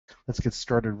let's get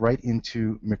started right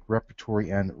into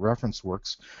MacRepertory and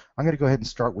ReferenceWorks. I'm going to go ahead and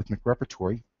start with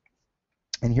MacRepertory.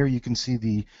 And here you can see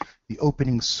the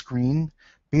opening screen.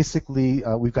 Basically,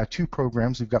 we've got two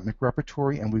programs. We've got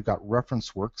MacRepertory and we've got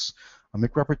ReferenceWorks.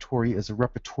 MacRepertory is a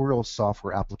repertorial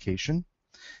software application,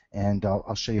 and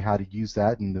I'll show you how to use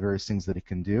that and the various things that it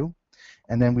can do.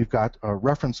 And then we've got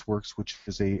ReferenceWorks, which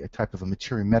is a type of a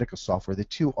materia medica software. The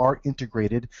two are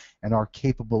integrated and are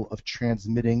capable of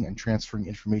transmitting and transferring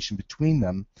information between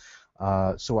them.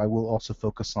 So I will also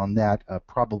focus on that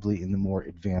probably in the more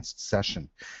advanced session.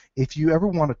 If you ever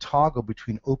want to toggle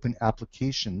between open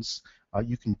applications,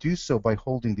 you can do so by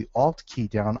holding the Alt key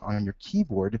down on your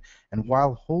keyboard, and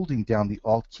while holding down the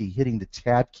Alt key, hitting the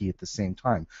Tab key at the same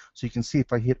time. So you can see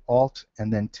if I hit Alt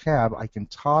and then Tab, I can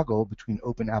toggle between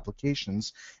open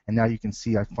applications, and now you can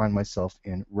see I find myself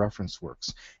in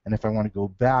ReferenceWorks. And if I want to go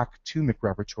back to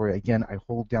MacRepertory, again, I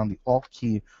hold down the Alt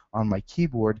key on my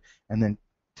keyboard, and then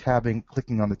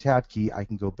clicking on the Tab key, I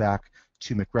can go back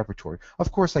to MacRepertory.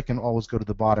 Of course, I can always go to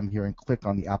the bottom here and click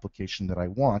on the application that I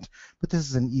want, but this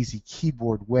is an easy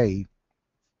keyboard way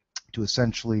to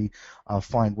essentially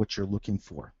find what you're looking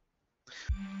for.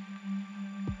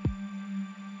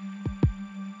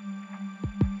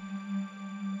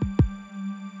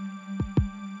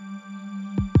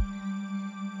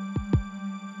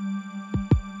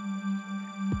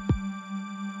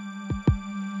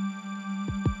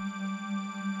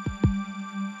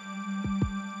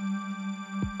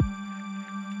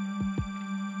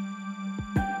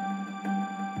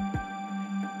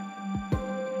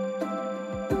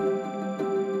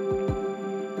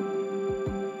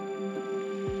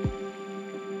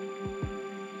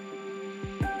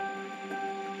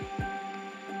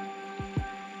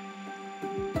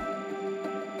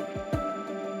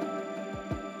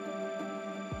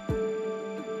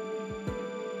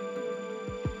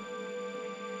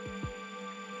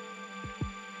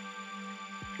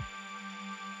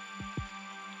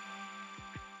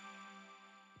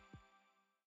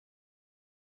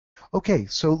 Okay,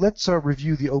 so let's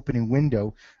review the opening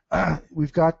window.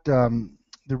 We've got the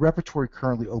repertory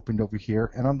currently opened over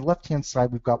here, and on the left-hand side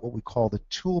we've got what we call the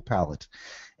tool palette.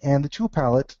 And the tool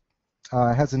palette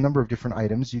has a number of different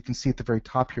items. You can see at the very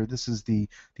top here, this is the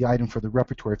item for the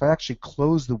repertory. If I actually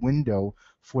close the window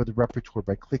for the repertory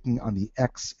by clicking on the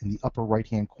X in the upper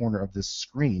right-hand corner of this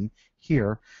screen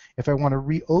here, if I want to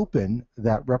reopen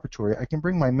that repertory, I can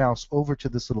bring my mouse over to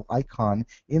this little icon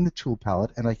in the tool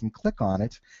palette, and I can click on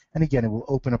it, and again, it will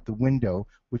open up the window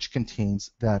which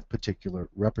contains that particular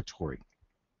repertory.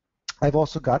 I've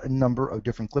also got a number of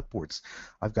different clipboards.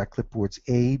 I've got clipboards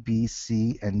A, B,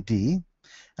 C, and D.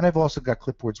 And I've also got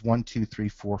clipboards 1, 2, 3,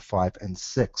 4, 5, and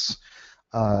 6.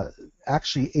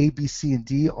 Actually, A, B, C, and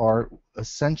D are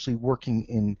essentially working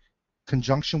in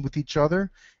conjunction with each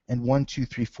other, and 1, 2,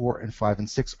 3, 4, and 5, and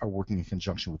 6 are working in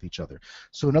conjunction with each other.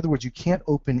 So in other words, you can't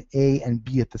open A and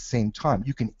B at the same time.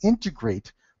 You can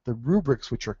integrate the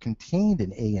rubrics which are contained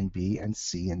in A and B and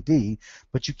C and D,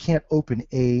 but you can't open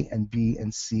A and B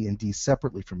and C and D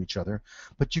separately from each other.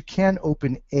 But you can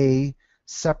open A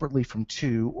separately from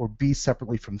 2 or B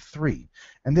separately from 3.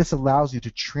 And this allows you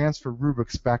to transfer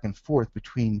rubrics back and forth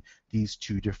between these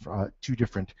two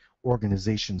different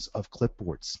organizations of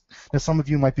clipboards. Now some of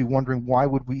you might be wondering, why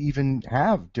would we even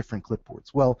have different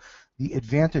clipboards? Well, the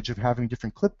advantage of having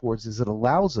different clipboards is it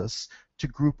allows us to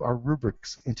group our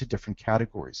rubrics into different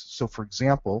categories. So for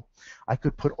example, I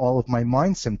could put all of my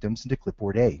mind symptoms into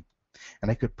clipboard A.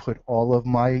 And I could put all of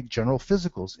my general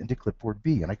physicals into clipboard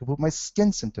B, and I could put my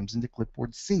skin symptoms into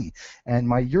clipboard C, and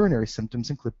my urinary symptoms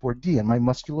in clipboard D, and my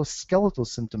musculoskeletal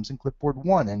symptoms in clipboard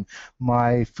 1, and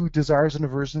my food desires and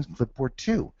aversions in clipboard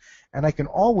 2. And I can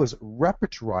always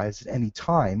repertorize at any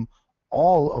time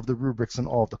all of the rubrics and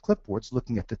all of the clipboards,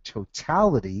 looking at the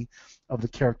totality of the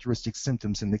characteristic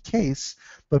symptoms in the case,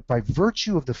 but by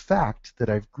virtue of the fact that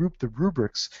I've grouped the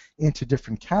rubrics into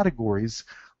different categories,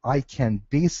 I can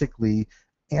basically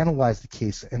analyze the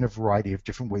case in a variety of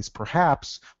different ways.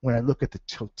 Perhaps when I look at the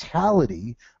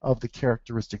totality of the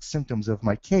characteristic symptoms of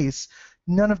my case,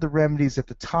 none of the remedies at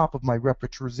the top of my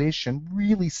repertorization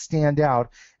really stand out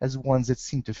as ones that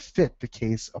seem to fit the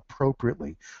case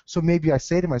appropriately. So maybe I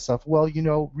say to myself, well, you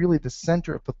know, really the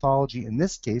center of pathology in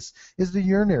this case is the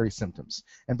urinary symptoms.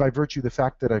 And by virtue of the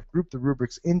fact that I've grouped the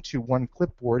rubrics into one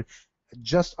clipboard,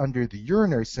 just under the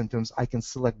urinary symptoms, I can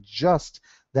select just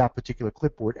that particular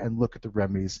clipboard and look at the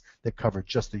remedies that cover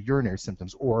just the urinary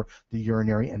symptoms, or the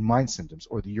urinary and mind symptoms,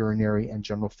 or the urinary and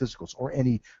general physicals, or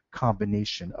any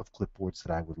combination of clipboards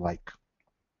that I would like.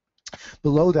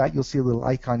 Below that, you'll see a little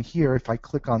icon here. If I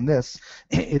click on this,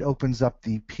 it opens up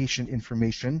the patient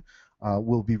information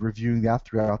We'll be reviewing that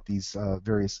throughout these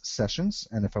various sessions,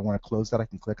 and if I want to close that, I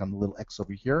can click on the little X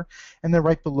over here, and then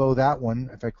right below that one,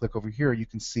 if I click over here, you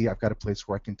can see I've got a place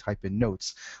where I can type in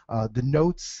notes. The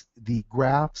notes, the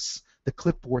graphs, the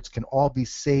clipboards can all be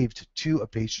saved to a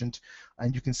patient,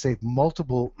 and you can save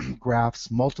multiple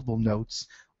graphs, multiple notes,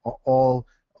 all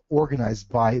organized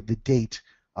by the date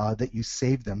that you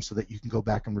save them, so that you can go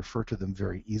back and refer to them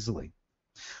very easily.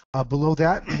 Below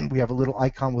that, we have a little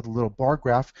icon with a little bar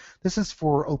graph. This is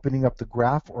for opening up the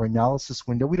graph or analysis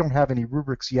window. We don't have any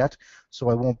rubrics yet, so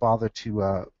I won't bother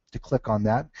to click on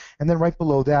that. And then right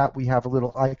below that, we have a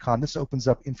little icon. This opens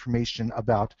up information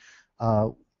about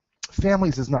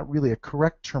families. Is not really a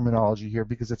correct terminology here,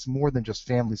 because it's more than just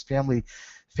families.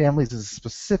 Families is a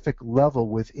specific level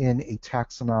within a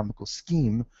taxonomical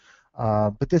scheme.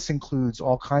 But this includes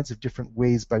all kinds of different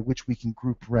ways by which we can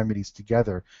group remedies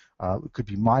together. It could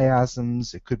be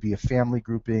miasms, it could be a family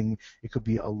grouping, it could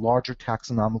be a larger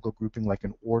taxonomical grouping like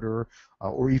an order,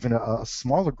 or even a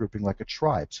smaller grouping like a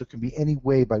tribe. So it can be any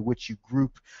way by which you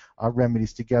group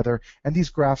remedies together. And these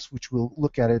graphs, which we'll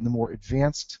look at in the more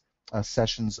advanced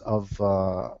sessions of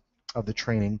the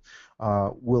training,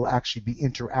 will actually be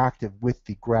interactive with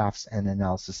the graphs and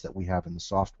analysis that we have in the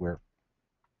software.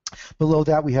 Below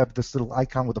that, we have this little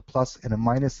icon with a plus and a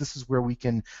minus. This is where we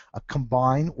can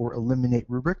combine or eliminate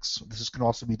rubrics. This can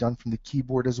also be done from the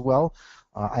keyboard as well.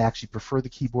 I actually prefer the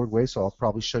keyboard way, so I'll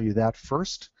probably show you that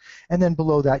first. And then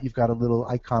below that, you've got a little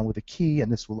icon with a key,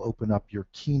 and this will open up your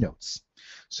keynotes.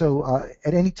 So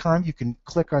at any time, you can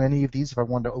click on any of these. If I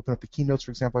wanted to open up the keynotes,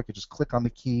 for example, I could just click on the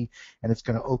key, and it's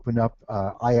going to open up.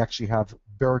 I actually have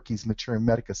Berkey's Materia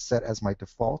Medica set as my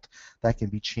default. That can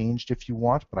be changed if you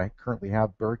want, but I currently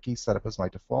have Berkey set up as my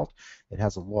default. It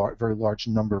has a very large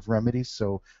number of remedies,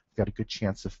 so I've got a good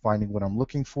chance of finding what I'm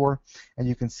looking for. And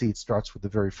you can see it starts with the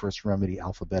very first remedy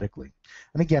alphabetically.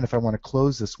 And again, if I want to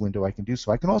close this window, I can do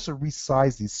so. I can also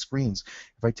resize these screens.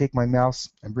 If I take my mouse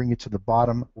and bring it to the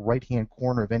bottom right-hand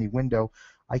corner of any window,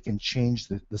 I can change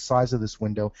the size of this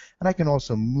window, and I can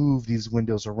also move these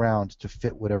windows around to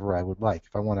fit whatever I would like.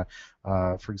 If I want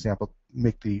to, for example,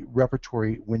 make the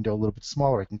repertory window a little bit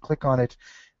smaller, I can click on it,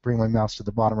 bring my mouse to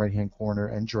the bottom right-hand corner,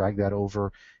 and drag that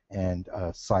over and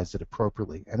size it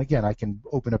appropriately. And again, I can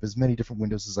open up as many different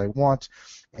windows as I want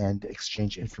and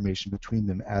exchange information between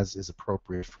them as is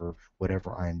appropriate for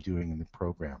whatever I am doing in the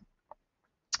program.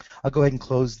 I'll go ahead and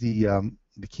close the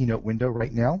Keynote window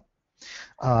right now.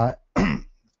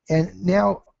 And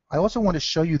now I also want to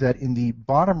show you that in the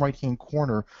bottom right-hand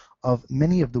corner of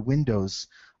many of the windows,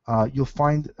 you'll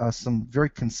find some very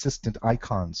consistent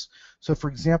icons. So for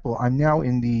example, I'm now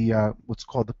in the what's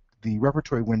called the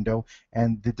repertory window,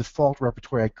 and the default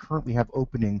repertory I currently have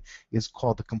opening is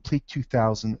called the Complete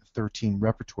 2013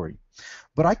 repertory.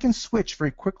 But I can switch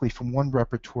very quickly from one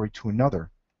repertory to another.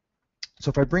 So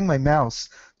if I bring my mouse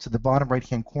to the bottom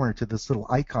right-hand corner to this little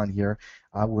icon here,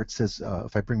 where it says,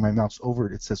 if I bring my mouse over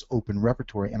it, it says Open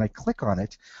Repertory, and I click on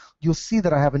it, you'll see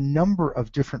that I have a number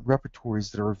of different repertories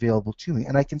that are available to me,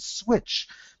 and I can switch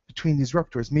between these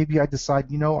repertories. Maybe I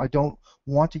decide, you know, I don't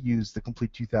want to use the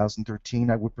Complete 2013.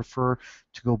 I would prefer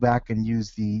to go back and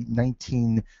use the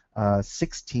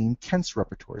 1916 Kent's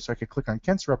repertory. So I could click on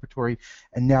Kent's repertory,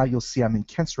 and now you'll see I'm in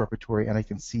Kent's repertory, and I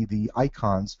can see the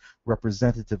icons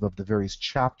representative of the various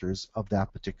chapters of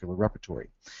that particular repertory.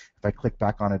 If I click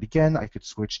back on it again, I could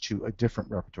switch to a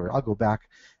different repertory. I'll go back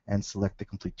and select the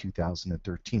Complete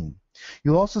 2013.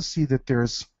 You'll also see that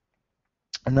there's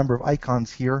a number of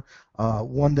icons here,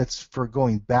 one that's for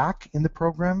going back in the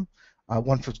program,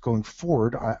 one for going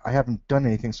forward. I haven't done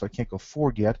anything, so I can't go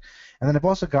forward yet. And then I've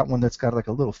also got one that's got like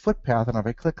a little footpath, and if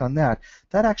I click on that,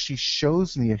 that actually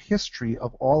shows me a history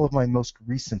of all of my most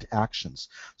recent actions.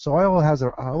 So I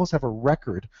always have a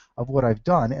record of what I've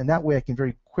done, and that way I can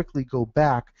very quickly go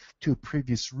back to a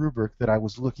previous rubric that I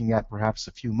was looking at perhaps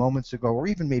a few moments ago, or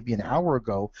even maybe an hour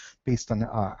ago, based on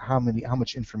how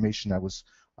much information I was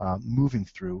moving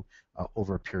through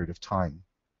over a period of time.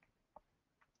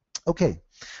 Okay,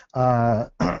 now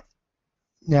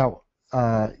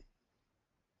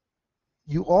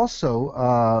you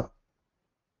also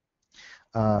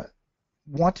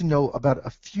want to know about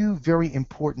a few very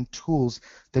important tools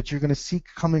that you're going to see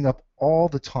coming up all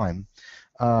the time.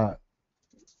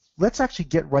 Let's actually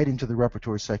get right into the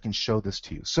repertory so I can show this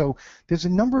to you. So there's a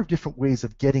number of different ways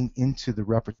of getting into the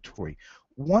repertory.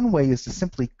 One way is to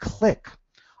simply click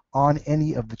on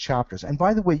any of the chapters. And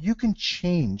by the way, you can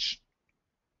change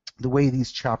the way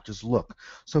these chapters look.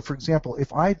 So for example,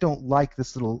 if I don't like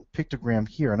this little pictogram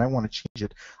here and I want to change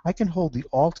it, I can hold the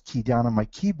Alt key down on my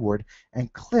keyboard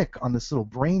and click on this little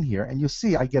brain here, and you'll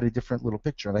see I get a different little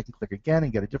picture, and I can click again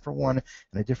and get a different one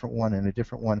and a different one and a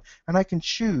different one, and I can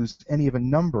choose any of a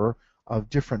number of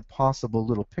different possible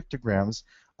little pictograms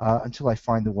until I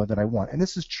find the one that I want. And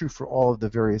this is true for all of the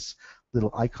various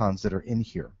little icons that are in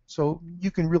here. So you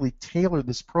can really tailor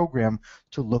this program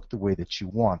to look the way that you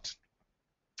want.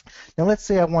 Now let's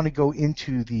say I want to go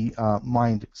into the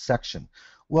mind section.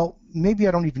 Well, maybe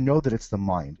I don't even know that it's the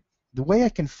mind. The way I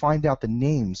can find out the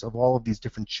names of all of these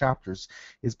different chapters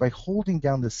is by holding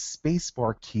down the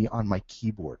spacebar key on my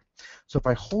keyboard. So if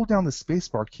I hold down the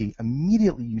spacebar key,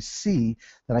 immediately you see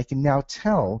that I can now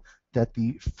tell that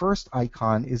the first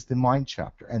icon is the mind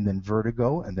chapter, and then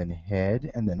vertigo, and then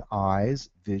head, and then eyes,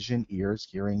 vision, ears,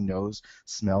 hearing, nose,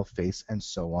 smell, face, and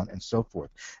so on and so forth.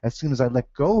 As soon as I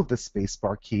let go of the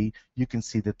spacebar key, you can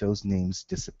see that those names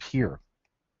disappear.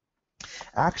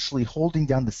 Actually, holding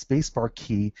down the spacebar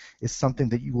key is something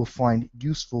that you will find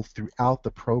useful throughout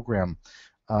the program.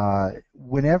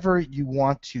 Whenever you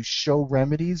want to show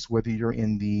remedies, whether you're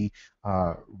in the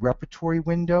repertory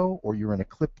window or you're in a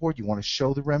clipboard, you want to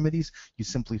show the remedies, you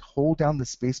simply hold down the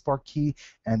spacebar key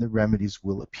and the remedies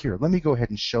will appear. Let me go ahead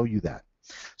and show you that.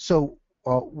 So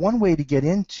one way to get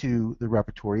into the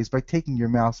repertory is by taking your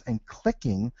mouse and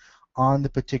clicking on the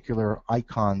particular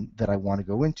icon that I want to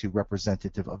go into,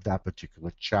 representative of that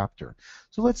particular chapter.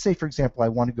 So let's say, for example, I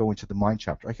want to go into the mind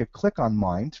chapter. I could click on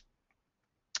mind.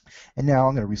 And now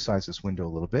I'm going to resize this window a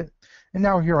little bit. And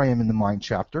now here I am in the mind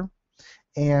chapter.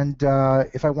 And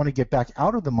if I want to get back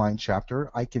out of the mind chapter,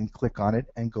 I can click on it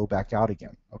and go back out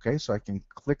again. Okay, so I can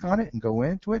click on it and go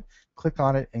into it, click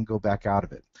on it and go back out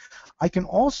of it. I can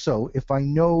also, if I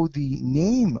know the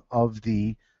name of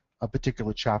a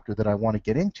particular chapter that I want to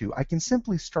get into, I can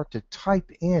simply start to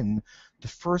type in the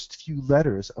first few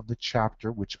letters of the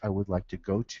chapter which I would like to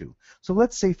go to. So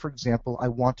let's say, for example, I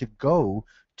want to go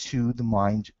to the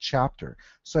mind chapter.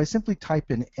 So I simply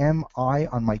type in MI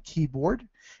on my keyboard,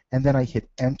 and then I hit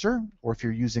enter, or if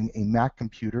you're using a Mac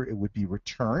computer, it would be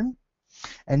return.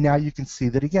 And now you can see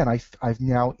that again, I've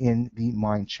now in the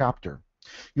mind chapter.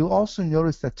 You'll also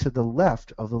notice that to the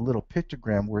left of the little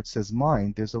pictogram where it says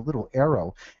mind, there's a little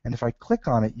arrow, and if I click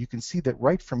on it, you can see that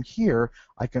right from here,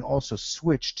 I can also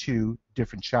switch to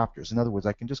different chapters. In other words,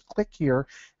 I can just click here,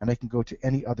 and I can go to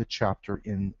any other chapter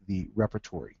in the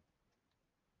repertory.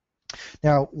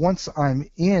 Now, once I'm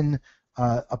in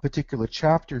a particular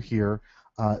chapter here,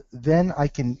 then I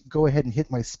can go ahead and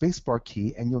hit my spacebar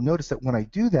key, and you'll notice that when I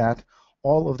do that,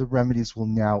 all of the remedies will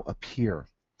now appear.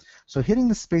 So hitting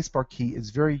the spacebar key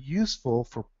is very useful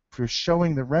for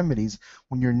showing the remedies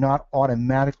when you're not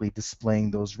automatically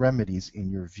displaying those remedies in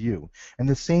your view. And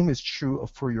the same is true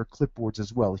for your clipboards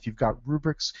as well. If you've got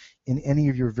rubrics in any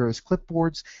of your various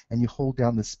clipboards and you hold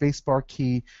down the spacebar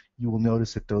key, you will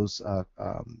notice that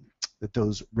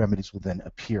those remedies will then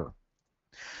appear.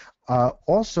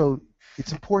 Also,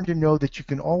 it's important to know that you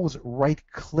can always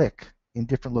right-click in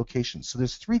different locations. So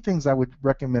there's three things I would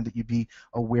recommend that you be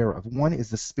aware of. One is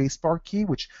the spacebar key,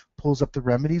 which pulls up the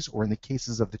remedies, or in the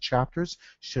cases of the chapters,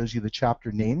 shows you the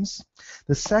chapter names.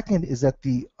 The second is that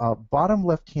the bottom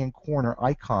left-hand corner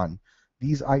icon,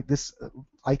 this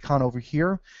icon over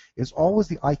here, is always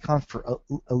the icon for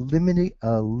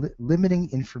limiting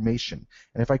information.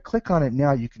 And if I click on it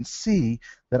now, you can see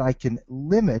that I can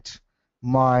limit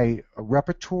my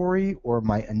repertory or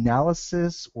my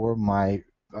analysis or my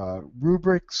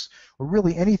rubrics, or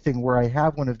really anything where I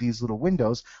have one of these little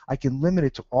windows. I can limit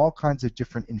it to all kinds of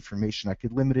different information. I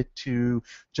could limit it to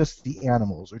just the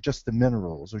animals, or just the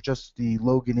minerals, or just the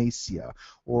Loganacea,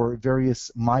 or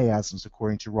various miasms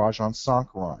according to Rajan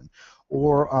Sankaran,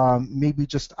 or maybe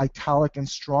just italic and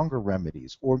stronger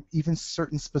remedies, or even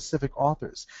certain specific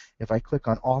authors. If I click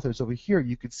on authors over here,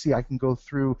 you can see I can go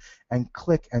through and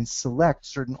click and select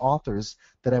certain authors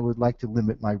that I would like to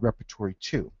limit my repertory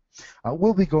to.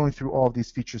 We'll be going through all of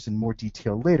these features in more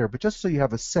detail later, but just so you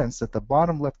have a sense that the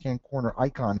bottom left-hand corner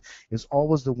icon is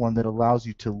always the one that allows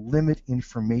you to limit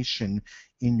information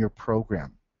in your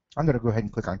program. I'm going to go ahead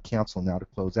and click on cancel now to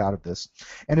close out of this.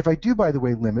 And if I do, by the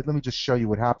way, limit, let me just show you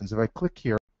what happens. If I click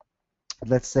here,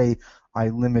 let's say I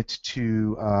limit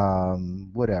to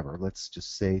whatever, let's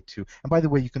just say to, and by the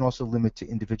way, you can also limit to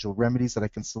individual remedies that I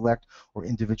can select, or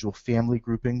individual family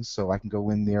groupings, so I can go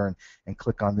in there and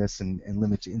click on this and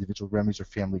limit to individual remedies or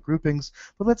family groupings.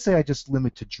 But let's say I just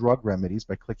limit to drug remedies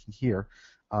by clicking here.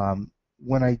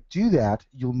 When I do that,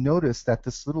 you'll notice that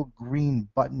this little green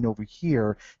button over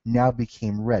here now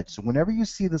became red. So whenever you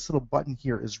see this little button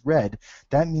here is red,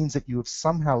 that means that you have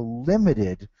somehow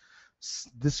limited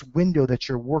this window that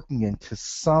you're working in to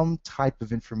some type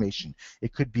of information.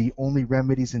 It could be only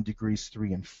remedies in degrees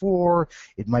 3 and 4.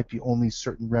 It might be only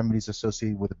certain remedies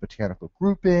associated with a botanical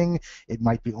grouping. It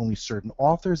might be only certain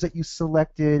authors that you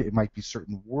selected. It might be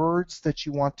certain words that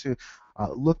you want to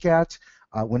look at.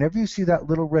 Whenever you see that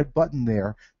little red button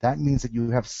there, that means that you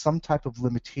have some type of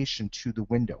limitation to the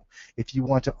window. If you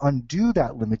want to undo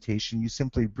that limitation, you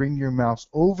simply bring your mouse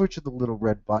over to the little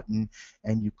red button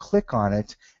and you click on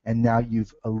it, and now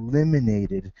you've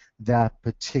eliminated that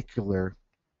particular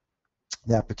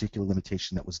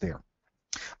limitation that was there.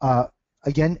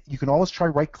 Again, you can always try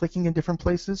right-clicking in different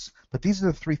places, but these are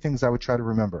the three things I would try to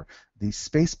remember: the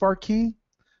spacebar key,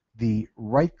 the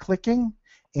right-clicking,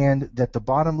 and that the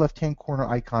bottom left-hand corner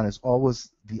icon is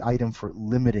always the item for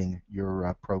limiting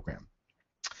your program.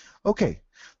 Okay,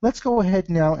 let's go ahead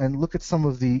now and look at some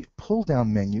of the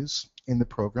pull-down menus in the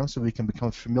program so we can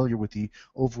become familiar with the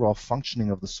overall functioning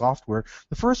of the software.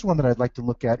 The first one that I'd like to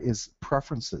look at is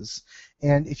Preferences.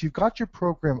 And if you've got your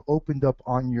program opened up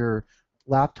on your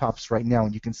laptops right now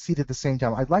and you can see it at the same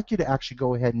time, I'd like you to actually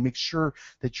go ahead and make sure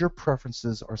that your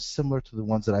preferences are similar to the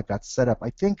ones that I've got set up.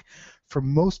 I think for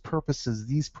most purposes,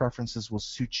 these preferences will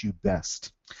suit you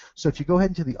best. So if you go ahead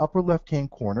into the upper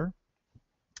left-hand corner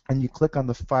and you click on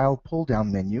the File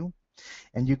pull-down menu,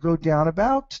 and you go down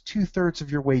about 2/3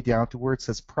 of your way down to where it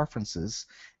says Preferences,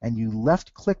 and you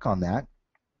left-click on that,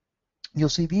 you'll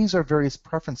see these are various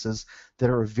preferences that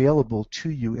are available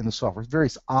to you in the software,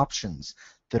 various options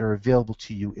that are available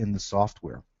to you in the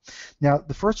software. Now,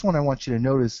 the first one I want you to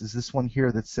notice is this one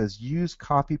here that says Use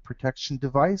Copy Protection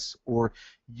Device or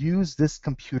Use this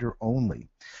computer only.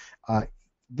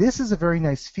 This is a very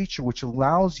nice feature which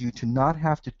allows you to not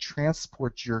have to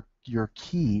transport your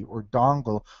key or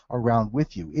dongle around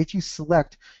with you. If you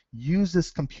select Use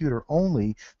this computer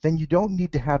only, then you don't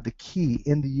need to have the key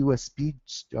in the USB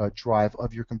drive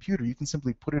of your computer. You can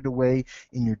simply put it away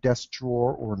in your desk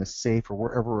drawer or in a safe or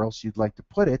wherever else you'd like to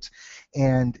put it,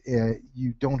 and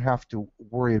you don't have to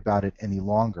worry about it any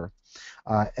longer.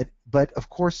 But of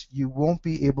course, you won't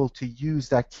be able to use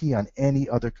that key on any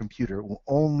other computer.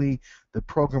 The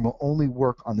program will only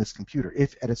work on this computer.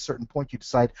 If at a certain point you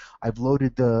decide, I've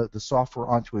loaded the software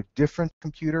onto a different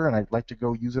computer and I'd like to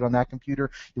go use it on that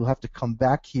computer, you'll have to come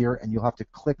back here and you'll have to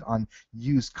click on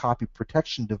Use Copy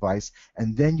Protection Device,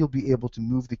 and then you'll be able to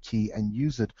move the key and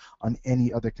use it on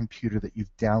any other computer that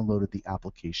you've downloaded the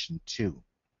application to.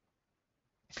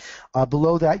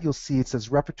 Below that, you'll see it says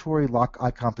Repertory Lock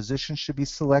Icon Position should be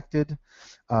selected.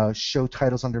 Show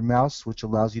Titles Under Mouse, which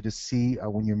allows you to see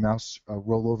when your mouse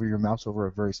roll over your mouse over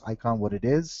a various icon what it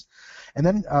is. And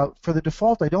then for the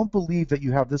default, I don't believe that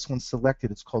you have this one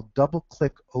selected. It's called Double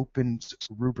Click Open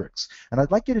Rubrics. And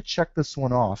I'd like you to check this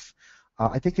one off.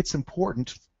 I think it's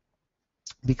important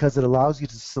because it allows you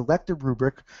to select a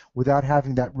rubric without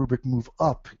having that rubric move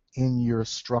up in your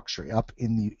structure, up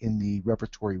in the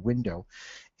repertory window.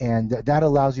 And that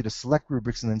allows you to select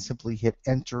rubrics and then simply hit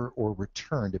Enter or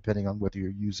Return, depending on whether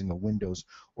you're using a Windows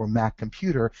or Mac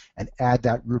computer, and add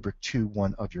that rubric to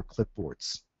one of your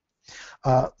clipboards.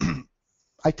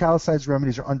 Italicized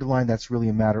remedies are underlined. That's really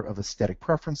a matter of aesthetic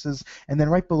preferences. And then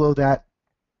right below that,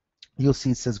 you'll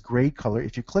see it says grade color.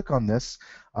 If you click on this,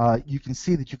 you can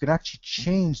see that you can actually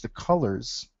change the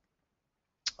colors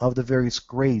of the various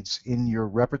grades in your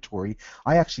repertory.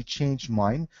 I actually changed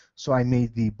mine, so I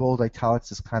made the bold italics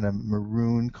this kind of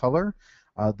maroon color,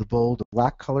 the bold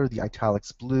black color, the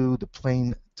italics blue, the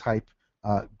plain type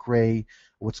gray,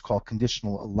 what's called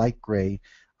conditional light gray,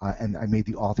 and I made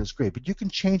the authors gray. But you can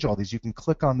change all these. You can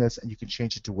click on this and you can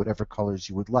change it to whatever colors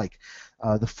you would like.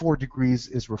 The 4 degrees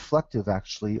is reflective,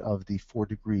 actually, of the 4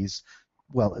 degrees,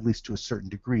 well, at least to a certain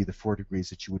degree, the 4 degrees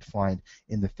that you would find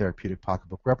in the Therapeutic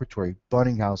Pocketbook Repertory.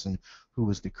 Bunninghausen, who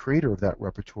was the creator of that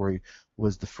repertory,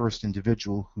 was the first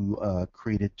individual who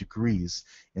created degrees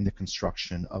in the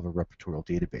construction of a repertorial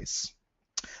database.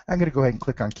 I'm going to go ahead and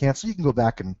click on Cancel. You can go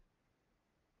back and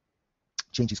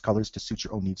change these colors to suit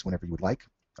your own needs whenever you would like.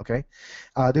 Okay.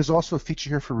 There's also a feature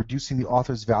here for reducing the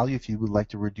author's value. If you would like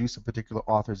to reduce a particular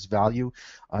author's value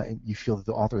and you feel that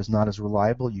the author is not as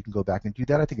reliable, you can go back and do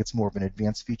that. I think it's more of an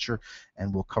advanced feature,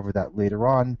 and we'll cover that later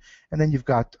on. And then you've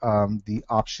got the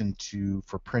option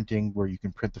for printing, where you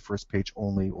can print the first page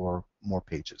only or more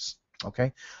pages.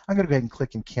 Okay, I'm going to go ahead and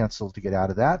click and cancel to get out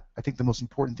of that. I think the most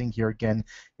important thing here, again,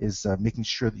 is making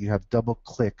sure that you have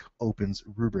double-click opens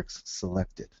rubrics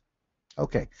selected.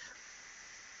 Okay.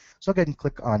 So I'll go ahead and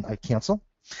click on Cancel.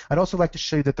 I'd also like to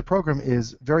show you that the program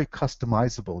is very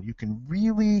customizable. You can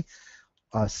really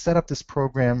set up this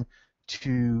program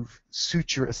to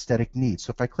suit your aesthetic needs. So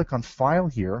if I click on File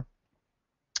here,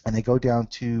 and I go down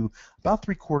to about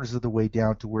 3/4 of the way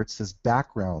down to where it says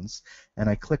backgrounds, and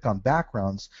I click on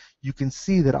backgrounds, you can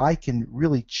see that I can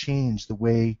really change the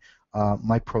way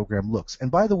my program looks. And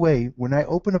by the way, when I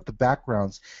open up the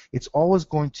backgrounds, it's always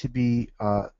going to be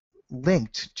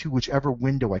linked to whichever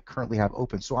window I currently have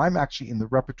open. So I'm actually in the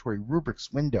Repertory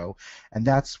Rubrics window, and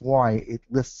that's why it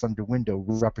lists under Window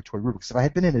Repertory Rubrics. If I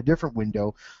had been in a different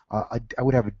window, I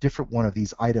would have a different one of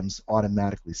these items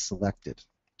automatically selected.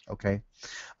 Okay.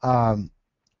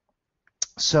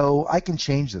 So I can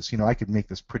change this. I could make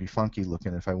this pretty funky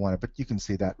looking if I wanted, but you can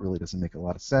see that really doesn't make a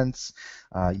lot of sense.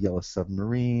 Yellow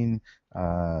submarine.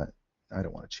 I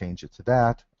don't want to change it to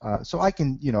that. So I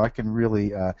can, I can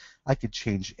really, I could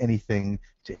change anything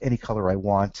to any color I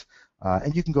want.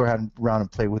 And you can go around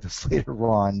and play with this later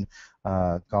on.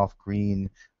 Golf green.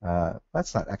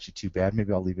 That's not actually too bad.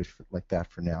 Maybe I'll leave it like that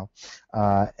for now.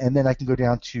 And then I can go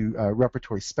down to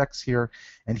Repertory Specs here.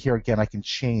 And here again, I can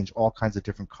change all kinds of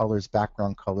different colors,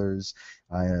 background colors,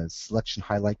 selection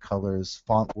highlight colors,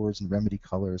 font words and remedy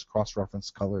colors, cross-reference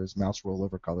colors, mouse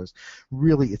rollover colors.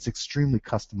 Really, it's extremely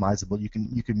customizable. You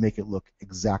can make it look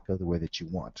exactly the way that you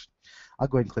want. I'll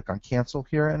go ahead and click on Cancel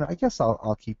here, and I guess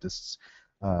I'll keep this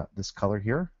this color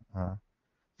here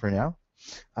for now.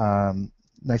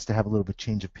 Nice to have a little bit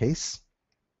change of pace.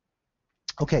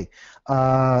 Okay,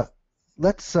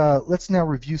 let's now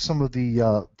review some of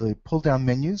the pull-down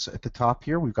menus at the top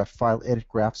here. We've got File, Edit,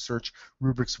 Graph, Search,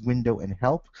 Rubrics, Window, and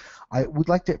Help. I would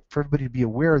like for everybody to be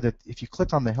aware that if you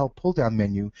click on the Help pull-down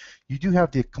menu, you do have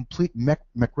the complete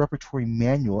MacRepertory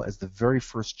manual as the very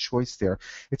first choice there.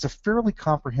 It's a fairly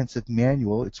comprehensive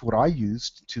manual. It's what I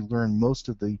used to learn most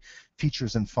of the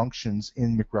features and functions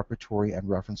in MacRepertory and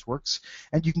ReferenceWorks,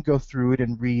 and you can go through it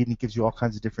and read, and it gives you all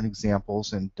kinds of different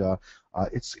examples, and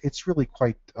it's really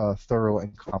quite thorough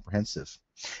and comprehensive.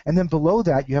 And then below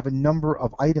that, you have a number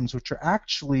of items which are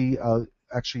actually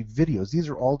videos. These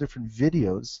are all different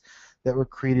videos that were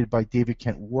created by David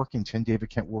Kent Workington. David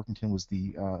Kent Workington was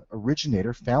the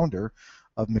originator, founder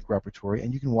of MacRepertory,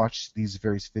 and you can watch these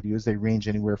various videos. They range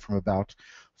anywhere from about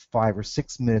 5 or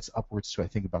 6 minutes upwards to I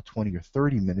think about 20 or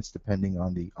 30 minutes, depending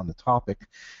on the topic.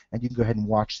 And you can go ahead and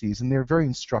watch these, and they're very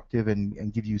instructive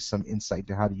and give you some insight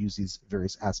into how to use these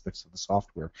various aspects of the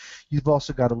software. You've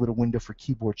also got a little window for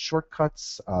keyboard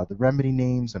shortcuts, the remedy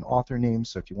names and author names.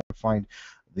 So if you want to find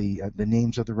the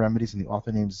names of the remedies and the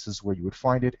author names, this is where you would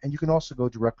find it. And you can also go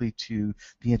directly to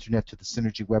the internet, to the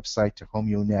Synergy website, to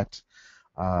HomioNet,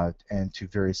 and to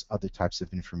various other types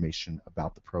of information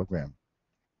about the program.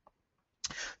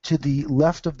 To the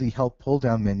left of the Help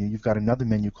pull-down menu, you've got another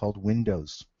menu called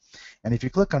Windows. And if you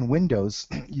click on Windows,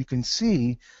 you can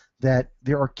see that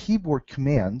there are keyboard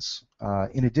commands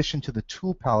in addition to the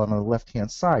tool palette on the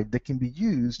left-hand side that can be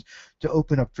used to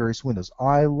open up various windows.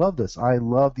 I love this. I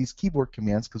love these keyboard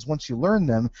commands because once you learn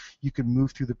them, you can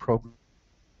move through the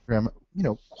program,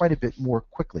 quite a bit more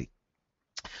quickly.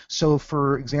 So,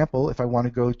 for example, if I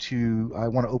want to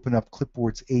open up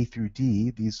clipboards A through D,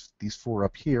 these 4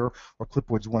 up here, or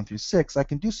clipboards 1 through 6, I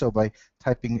can do so by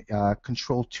typing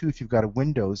Control-2 if you've got a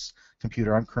Windows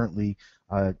computer. I'm currently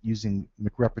using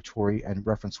MacRepertory and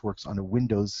ReferenceWorks on a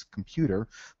Windows computer,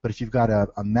 but if you've got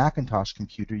a Macintosh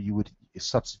computer, you would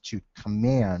substitute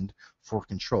Command for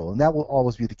Control, and that will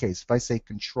always be the case. If I say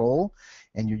Control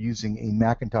and you're using a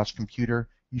Macintosh computer,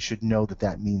 you should know that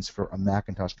that means for a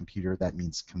Macintosh computer, that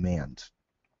means Command.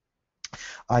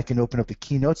 I can open up the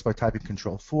keynotes by typing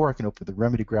Control-4. I can open the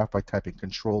remedy graph by typing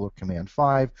Control or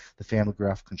Command-5, the family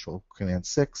graph Control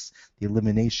Command-6, the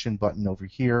elimination button over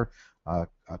here,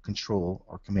 Control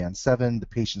or Command-7, the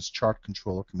patient's chart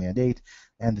Control or Command-8,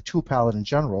 and the tool palette in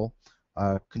general,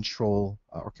 Control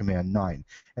or Command-9,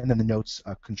 and then the notes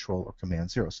Control or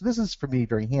Command-0. So this is, for me,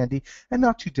 very handy and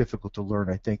not too difficult to learn,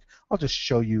 I think. I'll just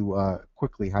show you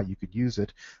quickly how you could use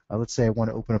it. Let's say I want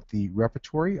to open up the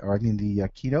repertory, or the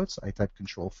keynotes. I type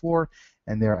Control-4,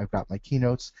 and there I've got my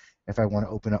keynotes. If I want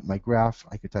to open up my graph,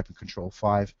 I could type in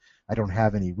Control-5. I don't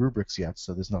have any rubrics yet,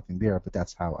 so there's nothing there, but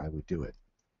that's how I would do it.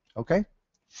 Okay?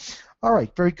 All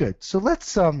right, very good. So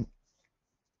let's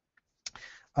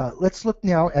look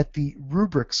now at the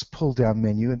rubrics pull-down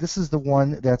menu, and this is the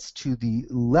one that's to the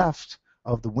left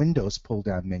of the Windows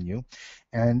pull-down menu.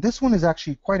 And this one is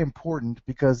actually quite important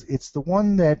because it's the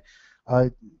one that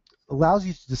allows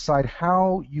you to decide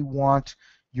how you want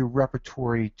your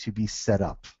repertory to be set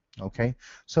up. Okay,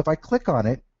 so if I click on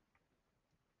it,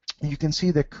 you can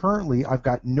see that currently I've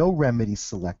got no remedies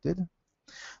selected,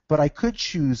 but I could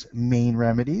choose main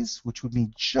remedies, which would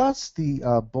mean just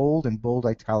the bold and bold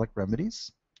italic remedies.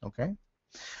 Okay,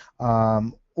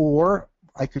 or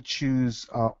I could choose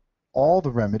all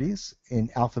the remedies in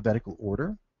alphabetical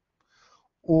order,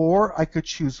 or I could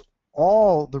choose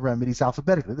all the remedies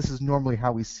alphabetically. This is normally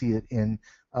how we see it in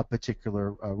a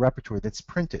particular repertoire that's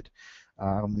printed.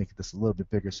 I'll make this a little bit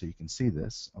bigger so you can see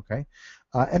this, okay?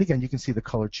 And again, you can see the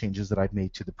color changes that I've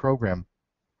made to the program.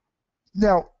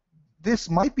 Now, this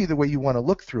might be the way you want to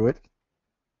look through it,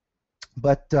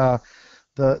 but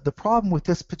the problem with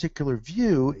this particular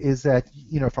view is that,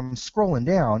 if I'm scrolling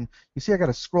down, you see I got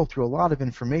to scroll through a lot of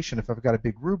information if I've got a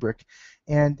big rubric,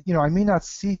 and I may not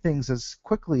see things as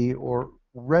quickly or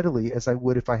readily as I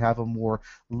would if I have a more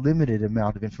limited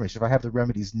amount of information, if I have the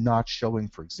remedies not showing,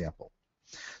 for example.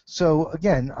 So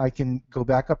again, I can go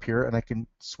back up here and I can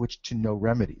switch to no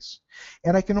remedies.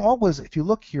 And I can always, if you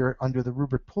look here under the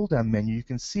rubric pull-down menu, you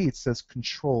can see it says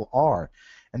Control R.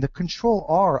 And the Control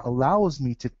R allows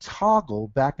me to toggle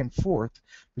back and forth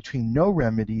between no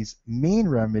remedies, main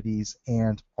remedies,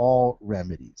 and all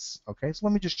remedies. Okay, so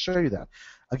let me just show you that.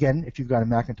 Again, if you've got a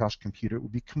Macintosh computer, it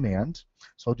would be Command.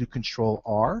 So I'll do Control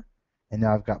R, and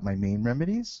now I've got my main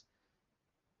remedies,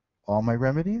 all my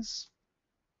remedies,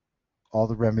 all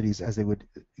the remedies as they would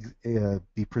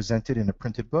be presented in a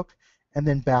printed book, and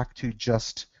then back to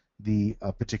just the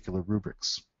particular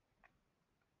rubrics.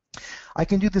 I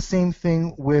can do the same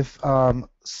thing with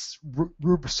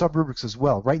sub-rubrics as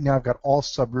well. Right now I've got all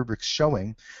sub-rubrics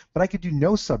showing, but I could do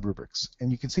no sub-rubrics. And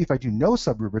you can see if I do no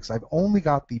sub-rubrics, I've only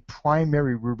got the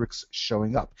primary rubrics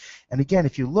showing up. And again,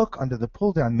 if you look under the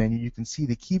pull-down menu, you can see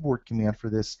the keyboard command for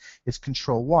this is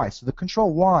Control-Y. So the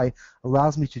Control-Y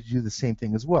allows me to do the same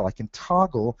thing as well. I can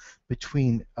toggle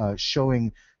between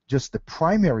showing just the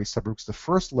primary sub-rubrics, the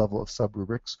first level of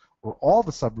sub-rubrics, or all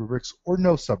the sub-rubrics, or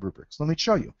no sub-rubrics. Let me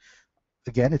show you.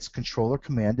 Again, it's Control or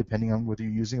Command, depending on whether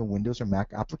you're using a Windows or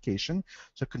Mac application.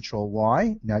 So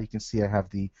Control-Y, now you can see I have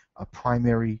the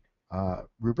primary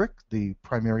rubric, the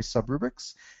primary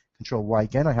sub-rubrics. Control-Y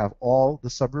again, I have all the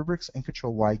sub-rubrics, and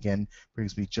Control-Y again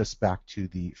brings me just back to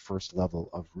the first level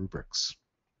of rubrics.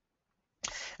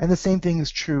 And the same thing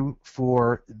is true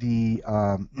for the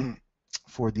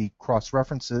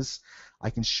cross-references. I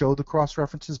can show the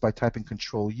cross-references by typing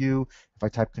Control-U. If I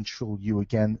type Control-U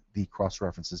again, the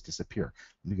cross-references disappear.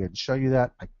 Let me go ahead and show you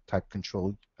that. I type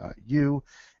Control-U,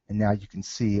 and now you can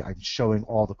see I'm showing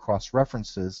all the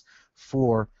cross-references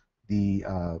for the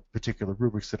particular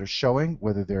rubrics that are showing,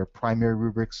 whether they're primary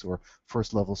rubrics or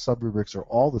first-level sub-rubrics or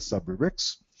all the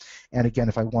sub-rubrics. And again,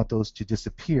 if I want those to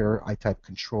disappear, I type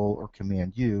Control or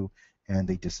Command-U, and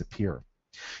they disappear.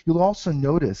 You'll also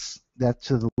notice that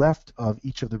to the left of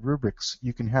each of the rubrics,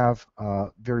 you can have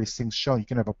various things shown. You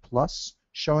can have a plus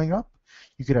showing up,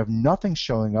 you could have nothing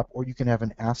showing up, or you can have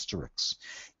an asterisk.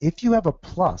 If you have a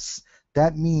plus,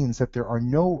 that means that there are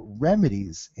no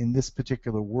remedies in this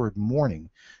particular word, morning.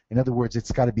 In other words,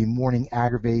 it's got to be morning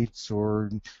aggravates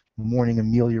or morning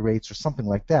ameliorates or something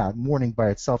like that. Morning by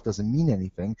itself doesn't mean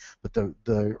anything, but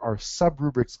there are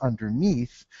sub-rubrics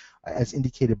underneath as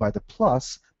indicated by the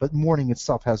plus, but morning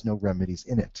itself has no remedies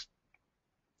in it.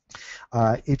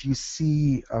 If you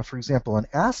see, for example, an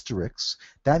asterisk,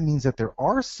 that means that there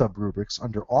are sub-rubrics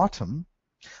under autumn,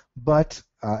 but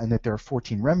and that there are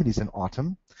 14 remedies in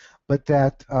autumn, but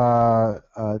that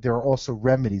there are also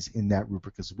remedies in that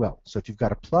rubric as well. So if you've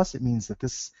got a plus, it means that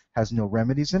this has no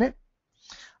remedies in it.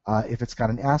 If it's got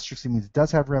an asterisk, it means it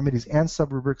does have remedies and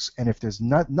sub-rubrics, and if there's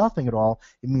nothing at all,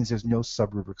 it means there's no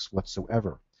sub-rubrics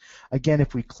whatsoever. Again,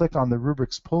 if we click on the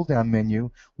rubrics pull-down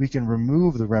menu, we can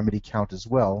remove the remedy count as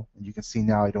well, and you can see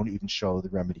now I don't even show the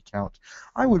remedy count.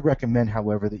 I would recommend,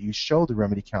 however, that you show the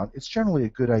remedy count. It's generally a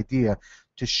good idea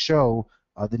to show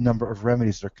the number of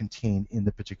remedies that are contained in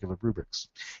the particular rubrics.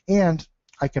 And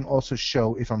I can also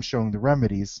show, if I'm showing the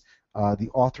remedies, the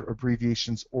author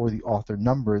abbreviations or the author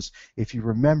numbers. If you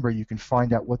remember, you can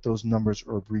find out what those numbers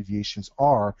or abbreviations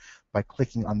are by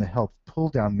clicking on the Help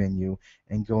pull-down menu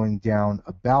and going down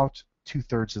about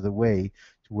 2/3 of the way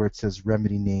to where it says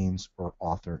Remedy Names or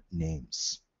Author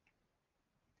Names.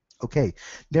 Okay,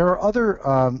 there are other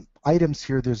items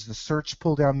here. There's the Search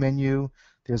pull-down menu,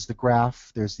 there's the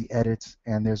Graph, there's the Edit,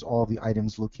 and there's all the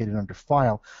items located under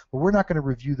File. But we're not going to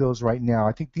review those right now.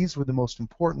 I think these were the most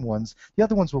important ones. The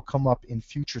other ones will come up in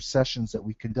future sessions that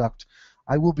we conduct.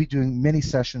 I will be doing many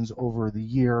sessions over the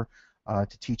year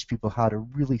to teach people how to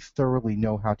really thoroughly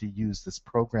know how to use this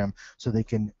program so they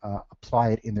can apply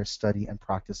it in their study and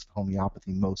practice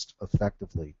homeopathy most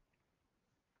effectively.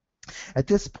 At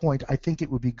this point, I think it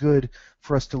would be good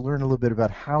for us to learn a little bit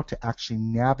about how to actually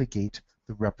navigate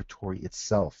the repertory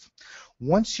itself.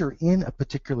 Once you're in a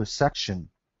particular section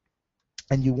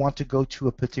and you want to go to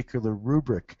a particular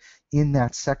rubric in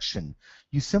that section,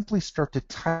 you simply start to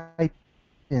type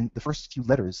in the first few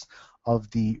letters of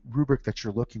the rubric that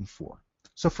you're looking for.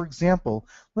 So for example,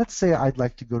 let's say I'd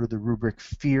like to go to the rubric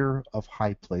Fear of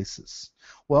High Places.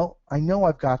 Well, I know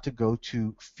I've got to go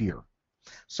to Fear.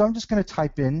 So I'm just going to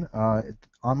type in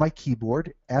on my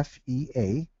keyboard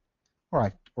F-E-A,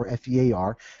 or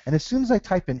F-E-A-R, and as soon as I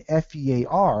type in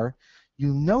F-E-A-R,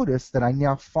 you'll notice that I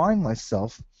now find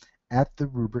myself at the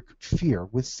rubric Fear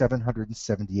with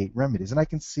 778 remedies. And I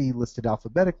can see listed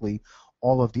alphabetically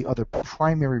all of the other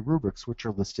primary rubrics which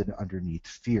are listed underneath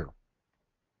Fear.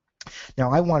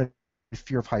 Now I wanted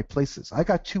Fear of High Places. I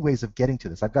got two ways of getting to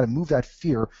this. I've got to move that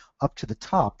fear up to the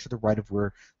top to the right of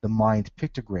where the mind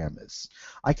pictogram is.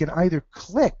 I can either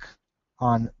click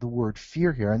on the word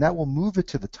fear here, and that will move it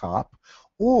to the top,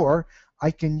 or I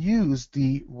can use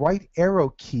the right arrow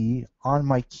key on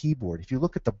my keyboard. If you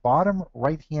look at the bottom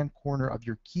right-hand corner of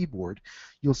your keyboard,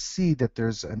 you'll see that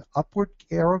there's an upward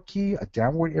arrow key, a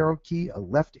downward arrow key, a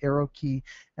left arrow key,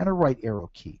 and a right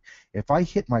arrow key. If I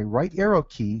hit my right arrow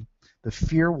key, the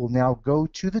fear will now go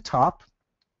to the top,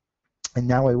 and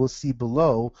now I will see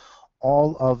below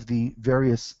all of the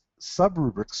various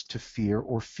subrubrics to fear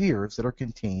or fears that are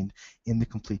contained in the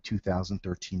complete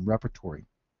 2013 repertory.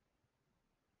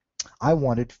 I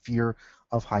wanted Fear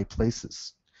of High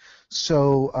Places.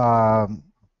 So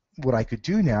what I could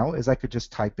do now is I could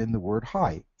just type in the word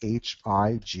high,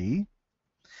 H-I-G,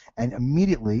 and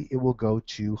immediately it will go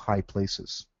to High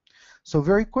Places. So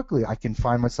very quickly I can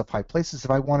find myself High Places.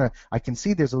 If I want to, I can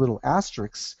see there's a little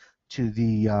asterisk to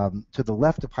the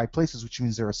left of High Places, which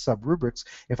means there are subrubrics.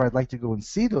 If I'd like to go and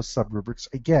see those subrubrics,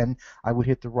 again, I would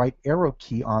hit the right arrow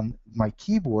key on my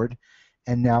keyboard,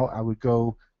 and now I would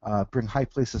go bring High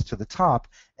Places to the top,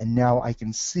 and now I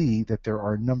can see that there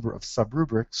are a number of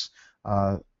subrubrics.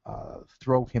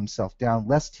 Throw himself down,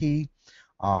 lest he,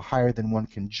 higher than one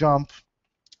can jump,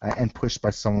 and pushed by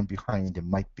someone behind him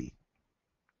might be.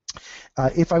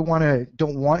 If I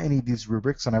don't want any of these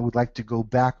rubrics and I would like to go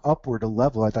back upward a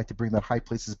level, I'd like to bring that High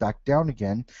Places back down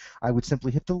again, I would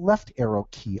simply hit the left arrow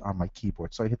key on my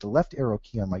keyboard. So I hit the left arrow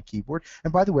key on my keyboard,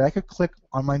 and by the way, I could click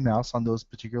on my mouse on those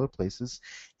particular places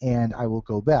and I will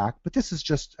go back, but this is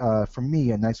just, for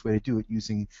me, a nice way to do it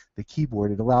using the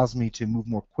keyboard. It allows me to move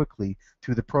more quickly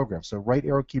through the program. So right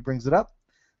arrow key brings it up,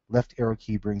 left arrow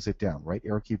key brings it down. Right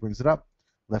arrow key brings it up,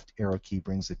 left arrow key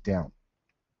brings it down.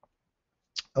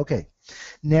 Okay,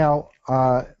 now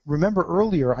remember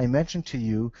earlier I mentioned to